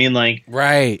 You know what I mean? Like,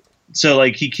 Right. so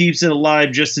like he keeps it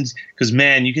alive just because,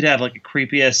 man, you could have like a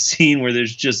creepy ass scene where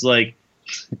there's just like,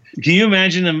 can you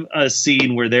imagine a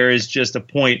scene where there is just a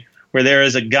point where there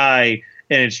is a guy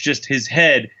and it's just his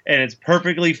head, and it's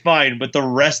perfectly fine, but the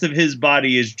rest of his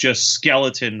body is just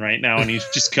skeleton right now, and he's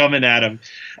just coming at him.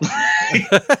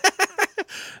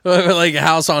 Like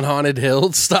House on Haunted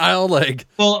Hill style, like.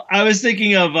 Well, I was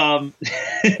thinking of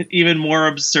even more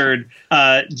absurd.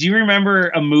 Do you remember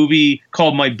a movie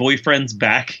called My Boyfriend's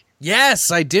Back? Yes,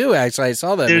 I do, actually. I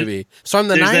saw that movie. It's from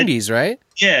the 90s, right?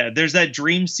 Yeah, there's that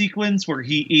dream sequence where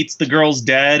he eats the girl's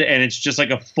dad, and it's just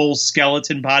like a full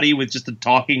skeleton body with just a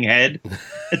talking head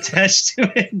attached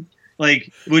to it.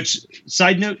 Like, which,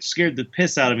 side note, scared the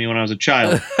piss out of me when I was a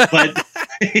child. But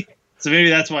so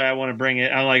maybe that's why I want to bring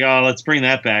it. I'm like, oh, let's bring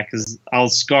that back, because I'll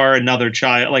scar another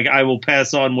child. Like, I will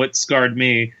pass on what scarred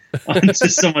me onto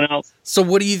someone else. So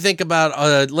what do you think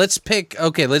about, let's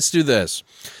do this.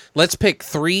 Let's pick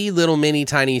 3 little mini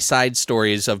tiny side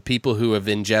stories of people who have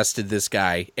ingested this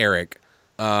guy, Eric,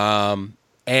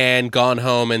 and gone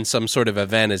home and some sort of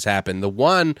event has happened. The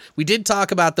one, we did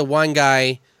talk about the one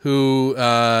guy who,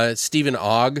 Stephen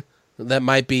Ogg, that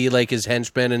might be like his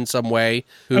henchman in some way,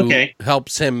 who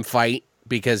helps him fight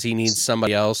because he needs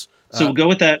somebody else. So we'll go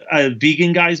with that.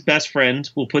 Vegan guy's best friend.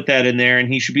 We'll put that in there,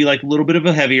 and he should be like a little bit of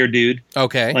a heavier dude.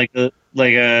 Okay.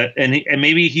 And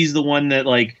maybe he's the one that,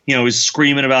 like, you know, is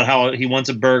screaming about how he wants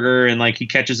a burger, and like he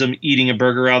catches him eating a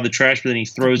burger out of the trash, but then he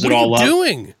throws it all up. What are you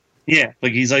doing? Yeah,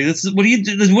 like he's like, what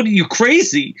are you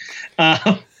crazy?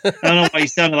 I don't know why he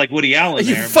sounded like Woody Allen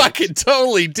there. You fucking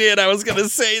totally did. I was gonna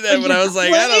say that, but I was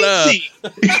like, I don't know.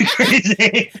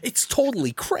 Crazy. It's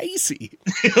totally crazy.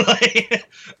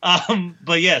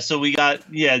 But yeah, so we got,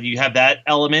 you have that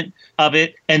element of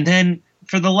it, and then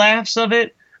for the laughs of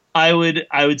it, I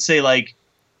would say, like,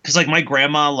 because like my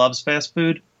grandma loves fast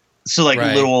food, so like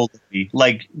little old lady,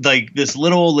 like this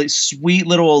little sweet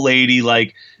little old lady,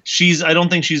 like I don't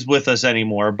think she's with us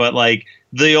anymore, but like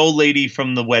the old lady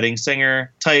from The Wedding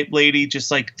Singer type lady, just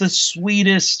like the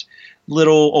sweetest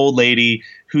little old lady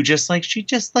who she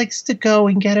just likes to go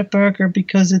and get a burger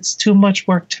because it's too much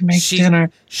work to make dinner.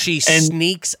 She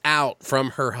sneaks out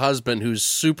from her husband, who's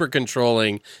super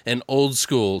controlling and old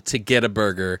school, to get a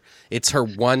burger. It's her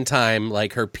one time,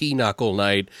 like her pinochle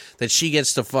night, that she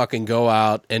gets to fucking go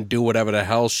out and do whatever the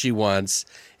hell she wants,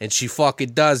 and she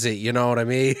fucking does it, you know what I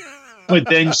mean? But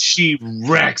then she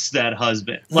wrecks that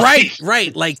husband.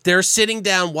 Right. Like they're sitting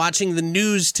down watching the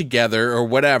news together or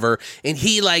whatever, and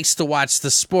he likes to watch the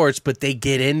sports, but they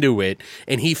get into it,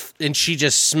 and she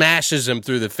just smashes him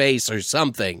through the face or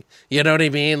something. You know what I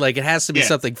mean? Like it has to be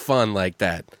something fun like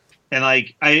that. And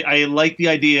like I like the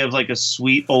idea of like a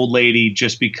sweet old lady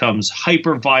just becomes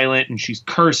hyper violent, and she's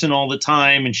cursing all the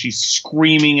time, and she's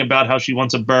screaming about how she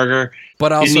wants a burger,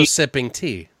 but also sipping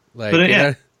tea.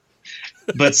 Like,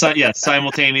 but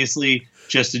simultaneously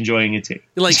just enjoying a tea.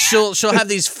 Like she'll have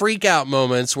these freak out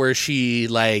moments where she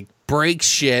like breaks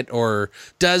shit or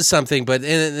does something, but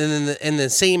in the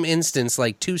same instance,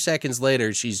 like 2 seconds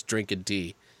later, she's drinking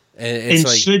tea. And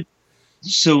it's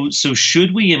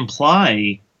should we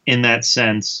imply in that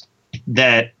sense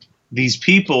that these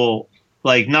people,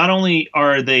 like, not only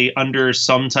are they under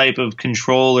some type of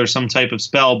control or some type of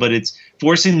spell, but it's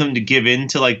forcing them to give in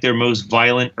to like their most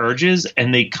violent urges,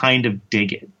 and they kind of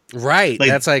dig it. Right. Like,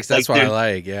 that's what I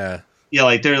like. Yeah. Yeah.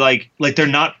 Like they're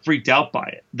not freaked out by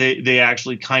it. They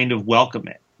actually kind of welcome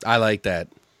it. I like that.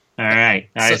 All right.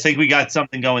 I think we got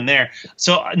something going there.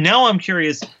 So now I'm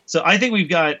curious. So I think we've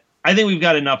got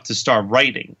enough to start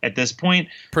writing at this point.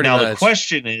 Pretty much. The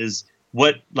question is,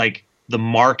 what, like, the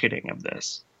marketing of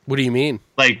this? What do you mean?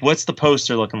 Like, what's the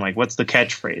poster looking like? What's the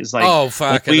catchphrase? Like, oh,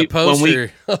 fuck, the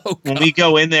poster. When we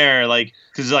go in there, like,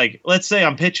 because, like, let's say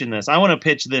I'm pitching this. I want to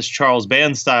pitch this Charles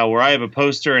Band style where I have a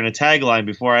poster and a tagline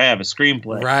before I have a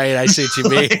screenplay. Right, I see what you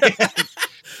mean.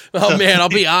 Oh, man, I'll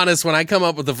be honest. When I come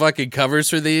up with the fucking covers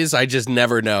for these, I just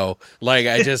never know. Like,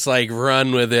 I just, like,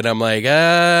 run with it. I'm like,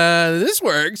 this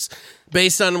works.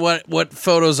 Based on what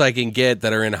photos I can get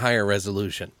that are in higher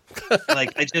resolution.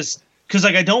 Like, because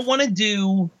like I don't want to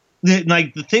do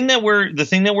the thing that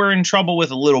we're in trouble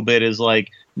with a little bit is,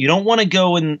 like, you don't want to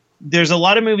go, and there's a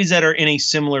lot of movies that are in a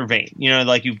similar vein. You know,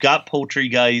 like you've got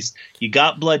Poultrygeist, you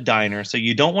got Blood Diner, so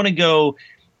you don't want to go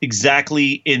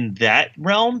exactly in that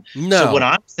realm. No. So what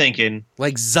I'm thinking,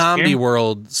 like Zombie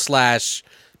World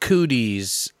 /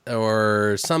 Cooties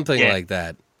or something like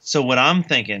that. So what I'm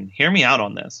thinking, hear me out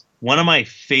on this. One of my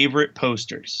favorite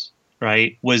posters,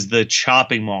 right, was the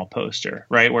Chopping Mall poster,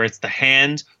 right, where it's the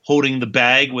hand holding the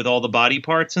bag with all the body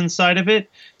parts inside of it.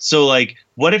 So, like,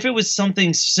 what if it was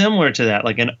something similar to that,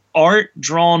 like an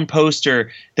art-drawn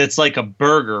poster that's like a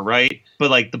burger, right?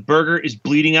 But, like, the burger is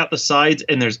bleeding out the sides,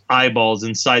 and there's eyeballs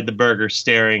inside the burger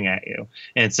staring at you.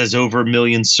 And it says over 1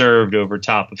 million served over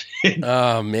top of it.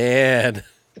 Oh, man.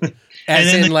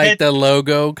 As then in like the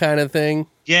logo kind of thing.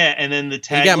 Yeah, and then the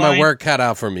tagline. You got my work cut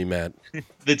out for me, Matt.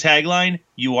 The tagline,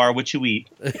 "You are what you eat."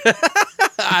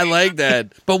 I like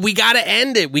that. But we got to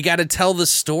end it. We got to tell the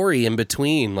story in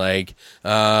between. Like, so...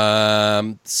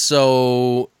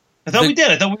 I thought we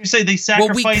did. I thought we said they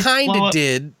sacrificed... Well, we kind of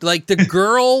did. Like, the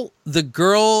girl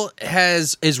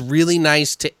is really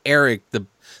nice to Eric,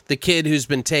 the kid who's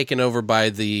been taken over by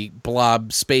the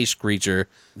blob space creature.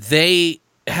 They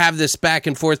have this back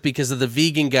and forth because of the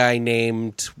vegan guy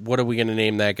named... What are we going to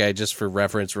name that guy just for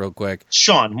reference real quick?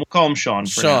 Sean. We'll call him Sean.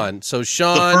 Sean. So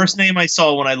Sean... The first name I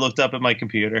saw when I looked up at my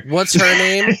computer. What's her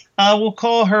name? We'll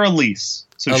call her Elise.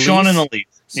 So Elise? Sean and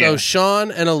Elise. So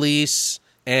Sean and Elise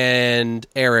and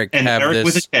Eric have Eric this...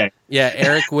 with a K. Yeah,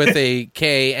 Eric with a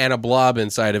K and a blob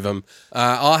inside of him.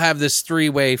 All have this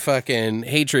three-way fucking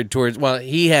hatred towards... Well,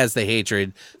 he has the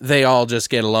hatred. They all just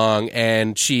get along,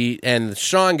 and the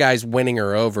Sean guy's winning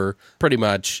her over, pretty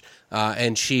much,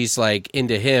 and she's, like,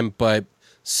 into him. But,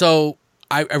 so,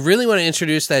 I really want to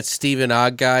introduce that Stephen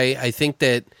Ogg guy. I think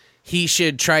that he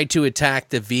should try to attack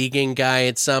the vegan guy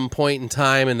at some point in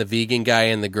time, and the vegan guy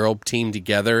and the girl team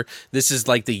together. This is,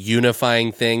 like, the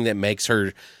unifying thing that makes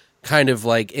her... kind of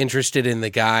like interested in the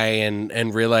guy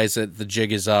and realize that the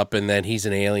jig is up and that he's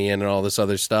an alien and all this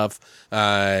other stuff.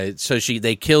 So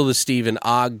they kill the Stephen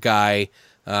Ogg guy.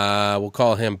 We'll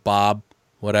call him Bob,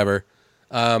 whatever.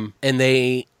 And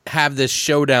they have this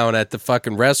showdown at the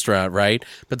fucking restaurant, right?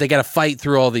 But they got to fight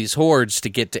through all these hordes to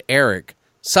get to Eric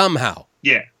somehow.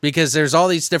 Yeah. Because there's all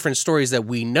these different stories that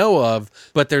we know of,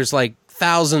 but there's like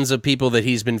thousands of people that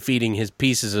he's been feeding his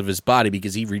pieces of his body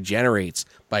because he regenerates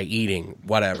by eating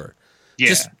whatever.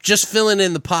 Yeah. Just filling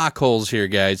in the potholes here,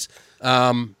 guys.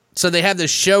 So they have this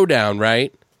showdown,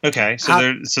 right? Okay,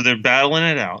 so they're battling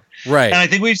it out. Right. And I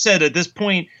think we've said at this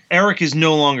point Eric is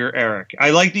no longer Eric.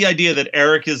 I like the idea that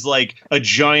Eric is like a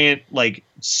giant like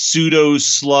pseudo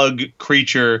slug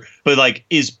creature but like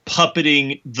is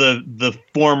puppeting the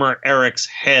former Eric's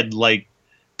head like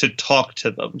to talk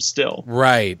to them still.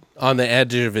 Right. On the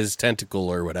edge of his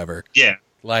tentacle or whatever. Yeah.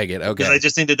 Like it. Okay. Because I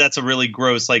just think that that's a really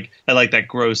gross, like, I like that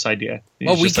gross idea.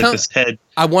 Well, like this head.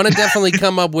 I want to definitely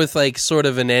come up with like sort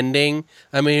of an ending.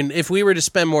 I mean, if we were to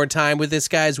spend more time with this,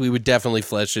 guys, we would definitely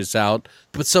flesh this out.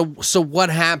 But so what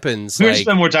happens? If we were to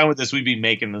spend more time with this, we'd be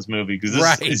making this movie because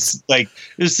this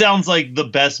this sounds like the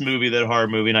best movie that Horror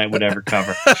Movie Night would ever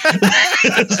cover.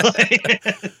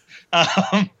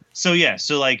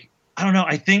 So like I don't know.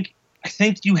 I think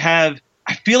you have.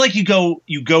 I feel like you go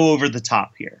over the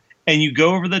top here. And you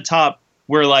go over the top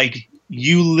where, like,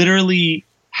 you literally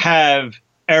have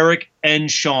Eric and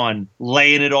Sean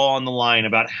laying it all on the line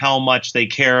about how much they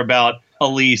care about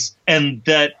Elise and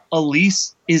that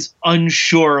Elise is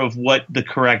unsure of what the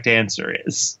correct answer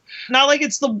is. Not like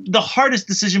it's the hardest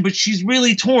decision, but she's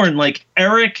really torn. Like,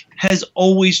 Eric has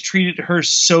always treated her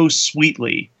so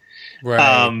sweetly.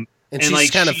 Right. And she's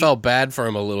like, kind of felt bad for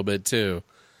him a little bit, too.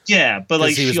 Yeah, but,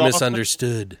 like, he was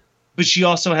misunderstood. But she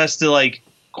also has to, like,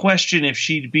 question if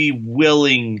she'd be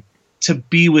willing to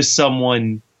be with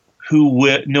someone who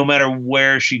no matter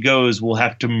where she goes will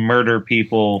have to murder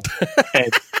people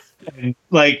and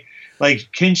like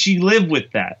can she live with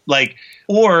that, like,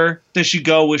 or does she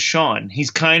go with Sean?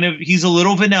 He's a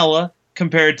little vanilla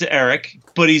compared to Eric,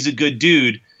 but he's a good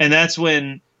dude, and that's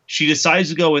when she decides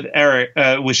to go with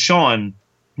with Sean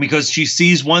because she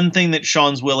sees one thing that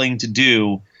Sean's willing to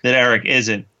do that Eric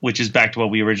isn't, which is back to what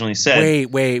we originally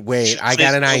said. Wait. I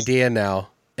got an idea now.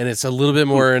 And it's a little bit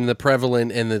more in the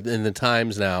prevalent in the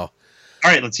times now.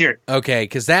 All right, let's hear it. Okay,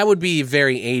 because that would be a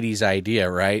very 80s idea,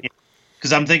 right?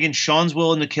 Because I'm thinking Sean's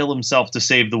willing to kill himself to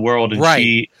save the world, and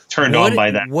she turned on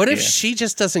by that. What if she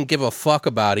just doesn't give a fuck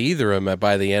about either of them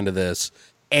by the end of this?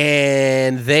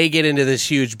 And they get into this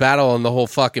huge battle and the whole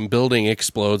fucking building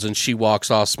explodes and she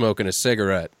walks off smoking a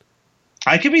cigarette.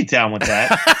 I could be down with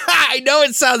that. I know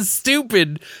it sounds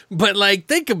stupid, but like,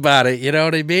 think about it. You know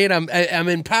what I mean? I'm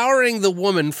empowering the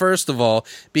woman first of all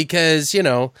because you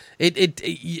know it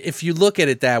if you look at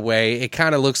it that way, it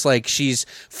kind of looks like she's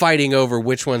fighting over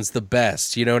which one's the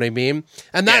best. You know what I mean?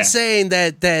 I'm not saying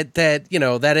that you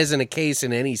know that isn't a case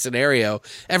in any scenario.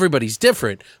 Everybody's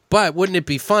different, but wouldn't it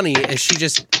be funny if she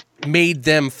just made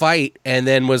them fight and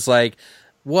then was like,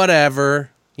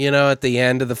 whatever. You know, at the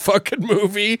end of the fucking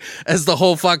movie, as the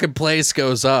whole fucking place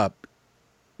goes up.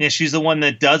 Yeah, she's the one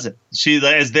that does it.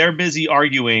 As they're busy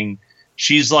arguing,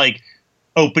 she's like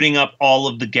opening up all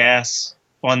of the gas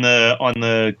on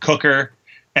the cooker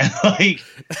and like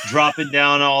dropping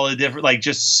down all the different, like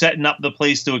just setting up the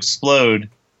place to explode.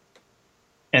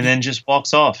 and then just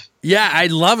walks off. Yeah, I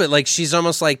love it. Like, she's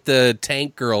almost like the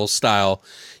Tank Girl style,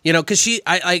 you know, because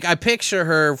I picture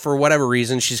her, for whatever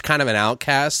reason, she's kind of an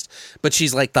outcast, but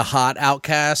she's like the hot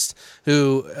outcast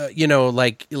who, you know,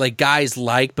 like guys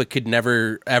like, but could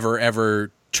never,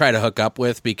 ever try to hook up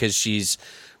with because she's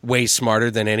way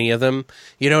smarter than any of them.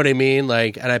 You know what I mean?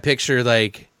 Like, and I picture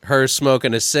like her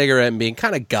smoking a cigarette and being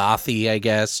kind of gothy, I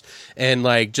guess, and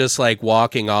like just like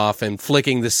walking off and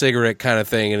flicking the cigarette kind of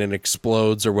thing, and it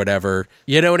explodes or whatever.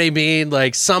 You know what I mean?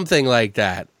 Like something like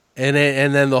that, and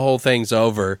then the whole thing's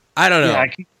over. I don't know. Yeah,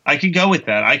 I could go with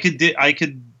that. I could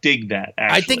dig that.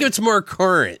 Actually, I think it's more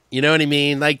current. You know what I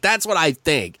mean? Like that's what I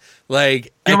think.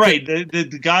 Like you're right.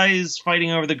 The guy is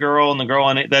fighting over the girl, and the girl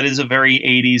on it. That is a very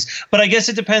 80s. But I guess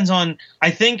it depends on.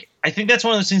 I think that's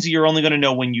one of those things that you're only going to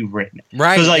know when you've written it.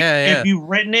 Right. Because like yeah. if you've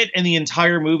written it and the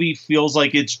entire movie feels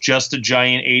like it's just a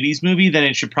giant 80s movie, then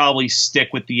it should probably stick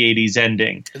with the 80s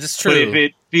ending. That's true. But if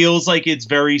it feels like it's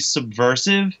very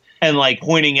subversive and like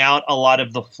pointing out a lot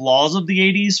of the flaws of the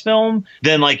 80s film,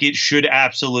 then like it should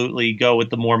absolutely go with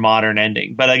the more modern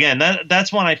ending. But again,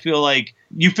 that's one I feel like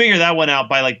you figure that one out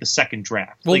by like the second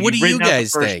draft. Well, like, what do you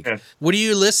guys think? Draft. What do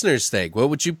you listeners think? What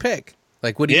would you pick?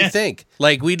 Like, what do you think?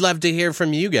 Like, we'd love to hear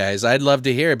from you guys. I'd love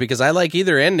to hear it because I like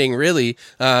either ending, really.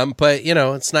 But, you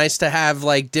know, it's nice to have,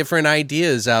 like, different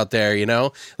ideas out there, you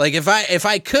know? Like, if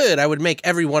I could, I would make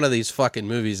every one of these fucking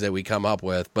movies that we come up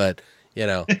with. But, you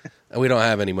know, we don't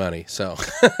have any money, so.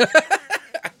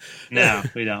 No,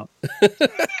 we don't.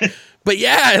 But,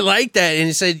 yeah, I like that.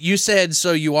 And you said,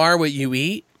 so you are what you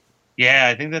eat? Yeah,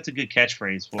 I think that's a good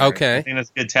catchphrase for okay. it. I think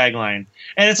that's a good tagline.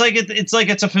 And it's like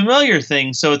it's a familiar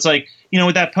thing. So it's like, you know,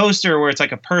 with that poster where it's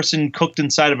like a person cooked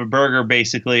inside of a burger,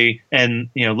 basically, and,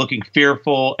 you know, looking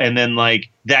fearful. And then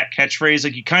like that catchphrase,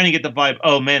 like you kind of get the vibe,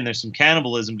 oh, man, there's some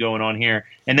cannibalism going on here.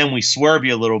 And then we swerve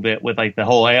you a little bit with like the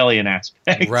whole alien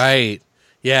aspect. Right.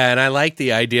 Yeah, and I like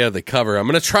the idea of the cover. I'm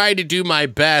going to try to do my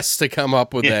best to come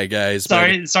up with that, guys.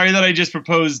 Sorry that I just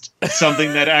proposed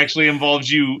something that actually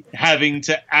involves you having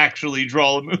to actually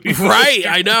draw a movie. Right,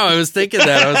 I know. I was thinking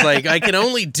that. I was like, I can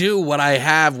only do what I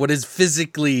have, what is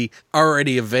physically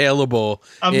already available.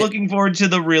 I'm looking forward to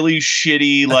the really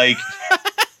shitty, like...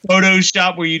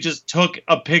 Photoshop where you just took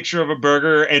a picture of a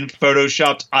burger and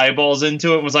photoshopped eyeballs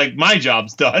into it and was like, my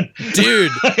job's done.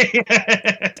 Dude.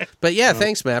 But yeah,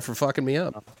 thanks, Matt, for fucking me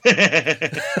up.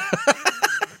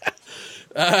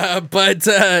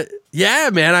 Yeah,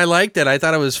 man, I liked it. I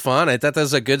thought it was fun. I thought that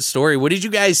was a good story. What did you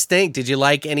guys think? Did you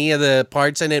like any of the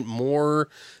parts in it more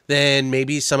than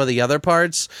maybe some of the other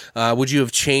parts? Would you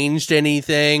have changed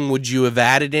anything? Would you have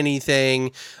added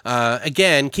anything?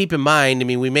 Again, keep in mind, I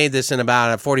mean, we made this in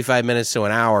about 45 minutes to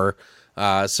an hour.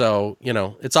 So, you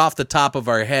know, it's off the top of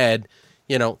our head.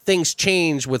 You know, things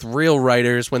change with real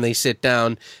writers when they sit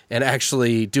down and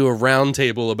actually do a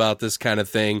roundtable about this kind of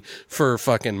thing for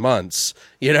fucking months.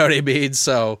 You know what I mean?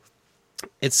 So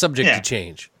it's subject to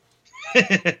change.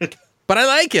 But I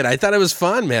like it. I thought it was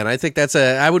fun, man. I think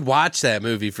I would watch that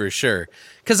movie for sure.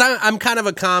 Because I'm kind of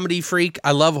a comedy freak.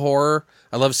 I love horror.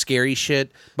 I love scary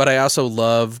shit, but I also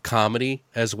love comedy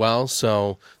as well.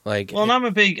 So like, well, and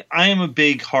I am a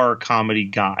big horror comedy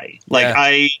guy. Like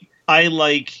I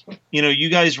like, you know, you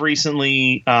guys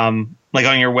recently, like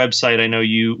on your website, I know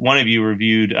one of you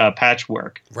reviewed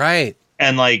Patchwork. Right.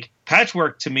 And like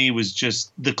Patchwork to me was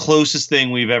just the closest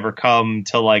thing we've ever come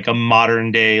to like a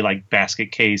modern day, like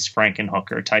basket case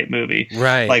Frankenhooker type movie.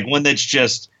 Right. Like one that's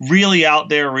just really out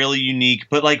there, really unique,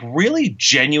 but like really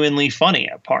genuinely funny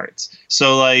at parts.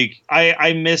 So like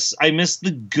I miss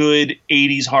the good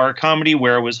 80s horror comedy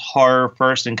where it was horror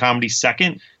first and comedy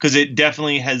second, because it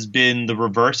definitely has been the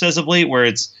reverse as of late, where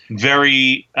it's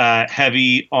very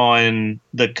heavy on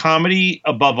the comedy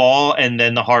above all, and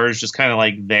then the horror is just kind of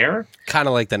like there. Kind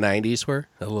of like the 90s were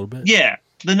a little bit. Yeah,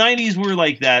 the 90s were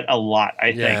like that a lot,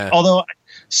 I think. Although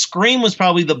Scream was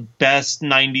probably the best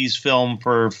 90s film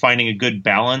for finding a good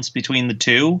balance between the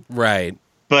two. Right.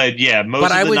 But yeah,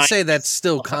 But I would say that's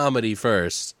still comedy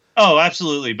first. Oh,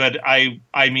 absolutely. But I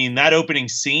mean, that opening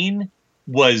scene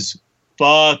was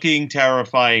fucking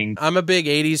terrifying. I'm a big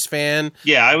 80s fan.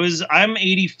 Yeah, I'm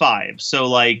 85, so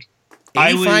like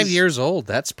 85 years old.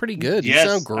 That's pretty good. Yes,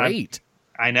 you sound great.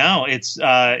 I know. It's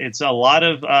a lot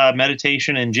of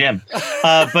meditation and gym.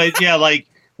 But yeah, like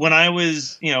when I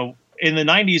was, you know, in the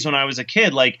 90s when I was a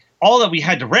kid, like all that we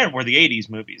had to rent were the 80s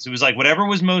movies. It was like whatever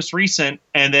was most recent,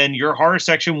 and then your horror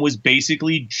section was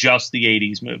basically just the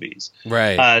 80s movies.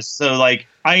 Right. So like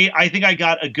I think I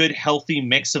got a good healthy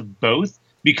mix of both,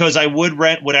 because I would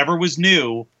rent whatever was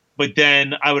new, but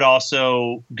then I would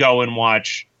also go and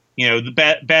watch,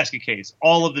 the Basket Case,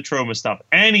 all of the Troma stuff,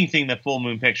 anything that Full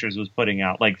Moon Pictures was putting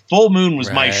out. Like, Full Moon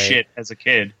was my shit as a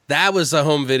kid. That was the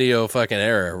home video fucking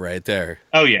era right there.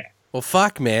 Oh, yeah. Well,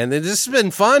 fuck, man. This has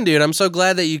been fun, dude. I'm so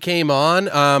glad that you came on.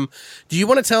 Do you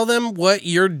want to tell them what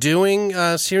you're doing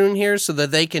soon here so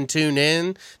that they can tune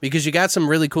in? Because you got some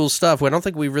really cool stuff. I don't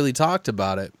think we really talked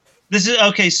about it. This is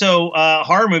okay. So,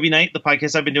 Horror Movie Night, the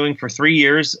podcast I've been doing for 3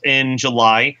 years in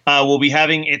July, will be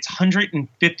having its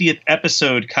 150th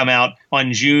episode come out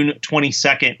on June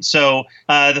 22nd. So,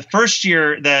 the first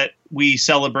year that we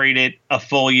celebrated a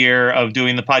full year of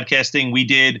doing the podcasting, we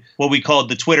did what we called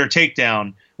the Twitter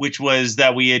Takedown, which was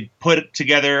that we had put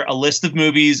together a list of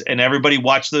movies and everybody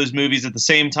watched those movies at the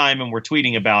same time and we're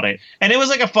tweeting about it. And it was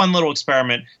like a fun little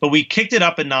experiment, but we kicked it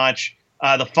up a notch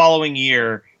the following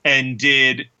year and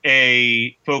did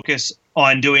a focus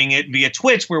on doing it via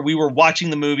Twitch, where we were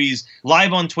watching the movies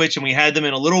live on Twitch and we had them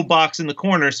in a little box in the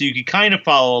corner so you could kind of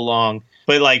follow along,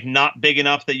 but like not big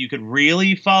enough that you could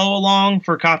really follow along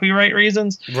for copyright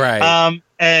reasons. Right.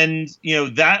 And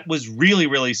that was really,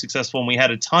 really successful and we had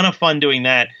a ton of fun doing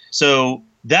that. So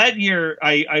that year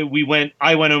I went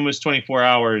almost 24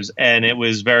 hours and it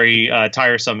was very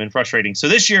tiresome and frustrating. So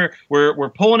this year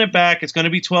we're pulling it back. It's going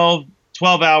to be 12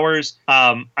 hours.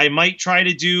 I might try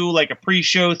to do like a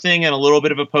pre-show thing and a little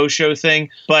bit of a post-show thing.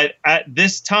 But at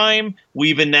this time,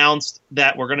 we've announced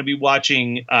that we're going to be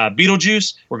watching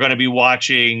Beetlejuice. We're going to be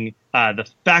watching The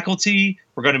Faculty.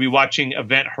 We're going to be watching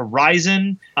Event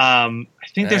Horizon. I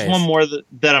think there's one more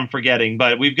that I'm forgetting.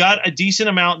 But we've got a decent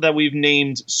amount that we've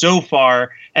named so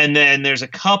far. And then there's a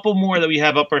couple more that we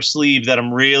have up our sleeve that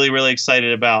I'm really, really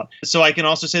excited about. So I can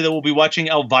also say that we'll be watching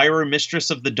Elvira, Mistress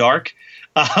of the Dark.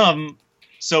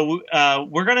 So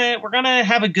we're gonna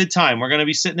have a good time. We're gonna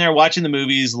be sitting there watching the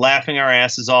movies, laughing our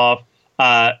asses off,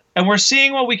 and we're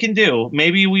seeing what we can do.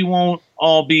 Maybe we won't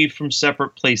all be from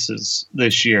separate places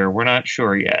this year. We're not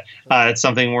sure yet. It's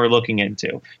something we're looking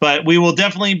into. But we will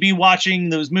definitely be watching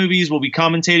those movies. We'll be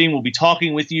commentating. We'll be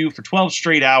talking with you for 12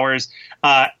 straight hours.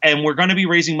 And we're going to be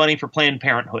raising money for Planned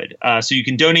Parenthood. So you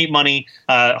can donate money.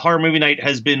 Horror Movie Night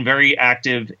has been very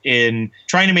active in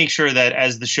trying to make sure that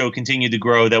as the show continued to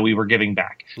grow, that we were giving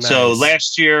back. Nice. So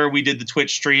last year we did the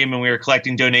Twitch stream and we were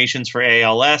collecting donations for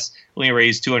ALS. We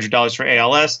raised $200 for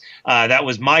ALS. That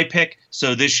was my pick.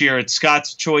 So this year it's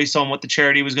Scott's choice on what the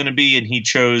charity was going to be, and he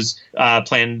chose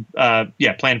Planned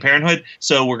Parenthood.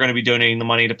 So we're going to be donating the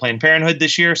money to Planned Parenthood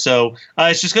this year. So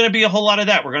it's just going to be a whole lot of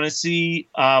that. We're going to see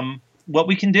what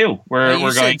we can do.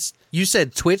 You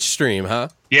said Twitch stream, huh?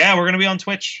 Yeah, we're going to be on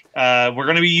Twitch. We're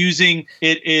going to be using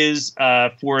it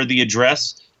for the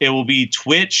address. It will be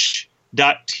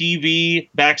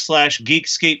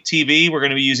twitch.tv/Geekscape TV. We're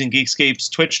going to be using Geekscape's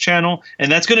Twitch channel,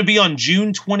 and that's going to be on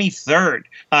June 23rd.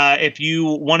 If you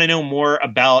want to know more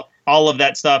about all of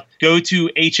that stuff, go to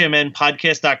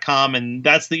hmnpodcast.com, and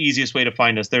that's the easiest way to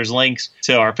find us. There's links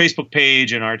to our Facebook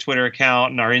page and our Twitter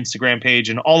account and our Instagram page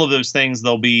and all of those things.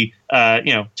 They'll be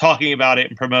talking about it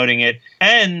and promoting it.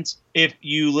 And if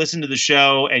you listen to the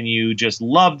show and you just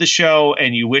love the show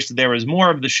and you wish that there was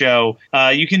more of the show,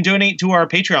 you can donate to our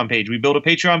Patreon page. We built a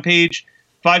Patreon page.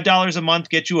 $5 a month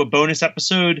gets you a bonus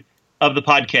episode of the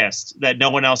podcast that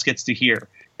no one else gets to hear.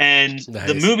 And nice.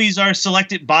 The movies are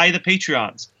selected by the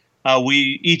Patreons.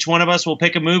 Each one of us will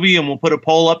pick a movie and we'll put a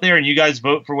poll up there and you guys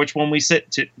vote for which one we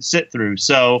sit through.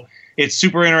 So it's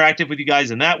super interactive with you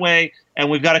guys in that way. And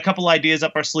we've got a couple ideas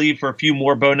up our sleeve for a few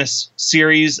more bonus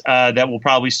series that we'll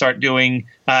probably start doing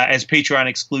as Patreon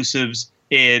exclusives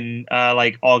in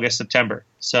like August, September.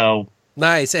 So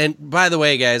nice. And by the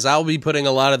way, guys, I'll be putting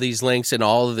a lot of these links in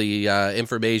all of the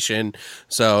information.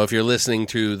 So if you're listening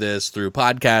to this through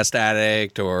Podcast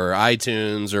Addict or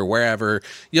iTunes or wherever,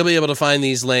 you'll be able to find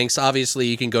these links. Obviously,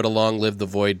 you can go to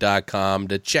longlivethevoid.com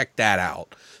to check that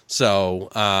out. So,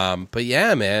 but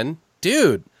yeah, man,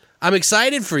 dude, I'm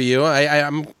excited for you.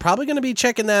 I'm probably going to be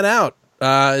checking that out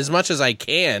as much as I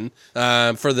can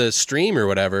for the stream or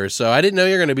whatever. So I didn't know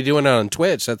you're going to be doing it on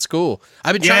Twitch. That's cool.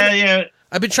 I've been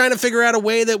trying to figure out a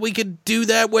way that we could do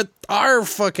that with our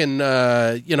fucking,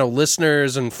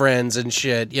 listeners and friends and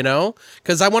shit,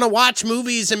 because I want to watch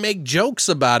movies and make jokes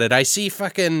about it. I see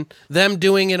fucking them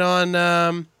doing it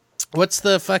on, what's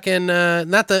the fucking,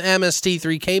 not the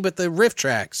MST3K, but the Riff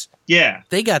Tracks. Yeah.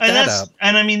 They got that up.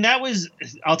 And I mean,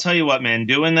 I'll tell you what, man,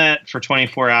 doing that for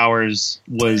 24 hours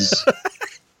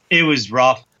it was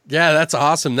rough. Yeah, that's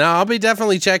awesome. Now, I'll be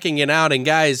definitely checking it out. And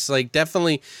guys,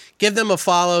 definitely give them a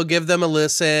follow, give them a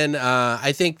listen.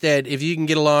 I think that if you can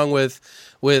get along with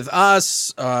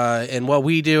us and what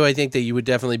we do, I think that you would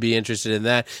definitely be interested in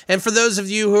that. And for those of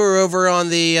you who are over on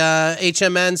the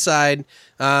HMN side,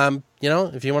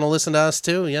 if you want to listen to us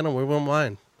too, we won't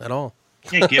mind at all.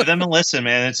 Yeah, give them a listen,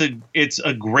 man. It's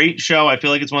a great show. I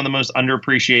feel like it's one of the most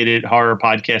underappreciated horror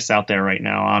podcasts out there right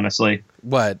now, honestly.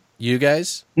 What, you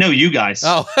guys? No, you guys.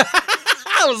 Oh,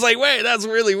 I was like, wait, that's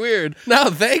really weird. No,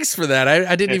 thanks for that.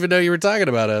 I didn't even know you were talking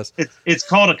about us. It's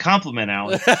called a compliment,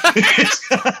 Alan.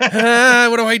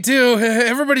 What do I do?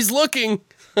 Everybody's looking.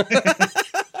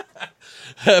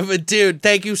 But dude,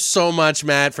 thank you so much,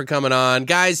 Matt, for coming on.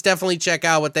 Guys, definitely check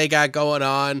out what they got going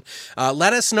on.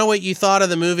 Let us know what you thought of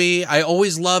the movie. I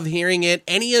always love hearing it.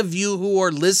 Any of you who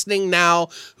are listening now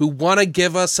who want to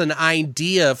give us an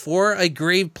idea for a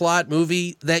grave plot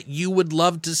movie that you would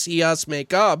love to see us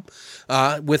make up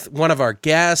with one of our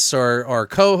guests or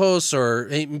co-hosts or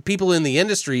people in the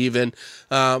industry even,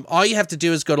 all you have to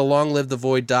do is go to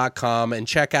longlivethevoid.com and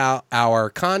check out our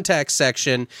contact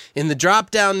section. In the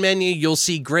drop-down menu, you'll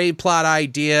see grave plot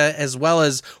idea as well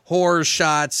as horror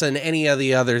shots and any of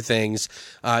the other things.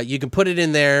 You can put it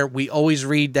in there. We always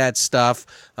read that stuff,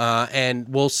 and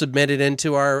we'll submit it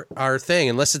into our thing.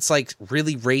 Unless it's like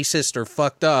really racist or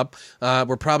fucked up,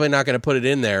 we're probably not going to put it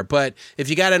in there. But if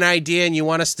you got an idea and you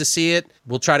want us to see it,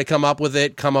 we'll try to come up with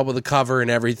a cover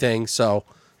and everything. So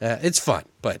it's fun.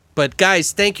 But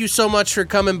guys, thank you so much for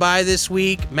coming by this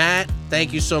week. Matt,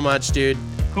 thank you so much, dude.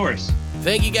 Of course.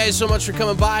 Thank you guys so much for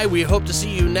coming by. We hope to see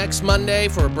you next Monday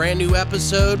for a brand new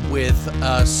episode with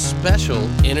a special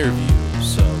interview.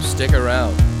 So stick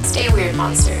around. Stay weird,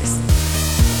 monsters.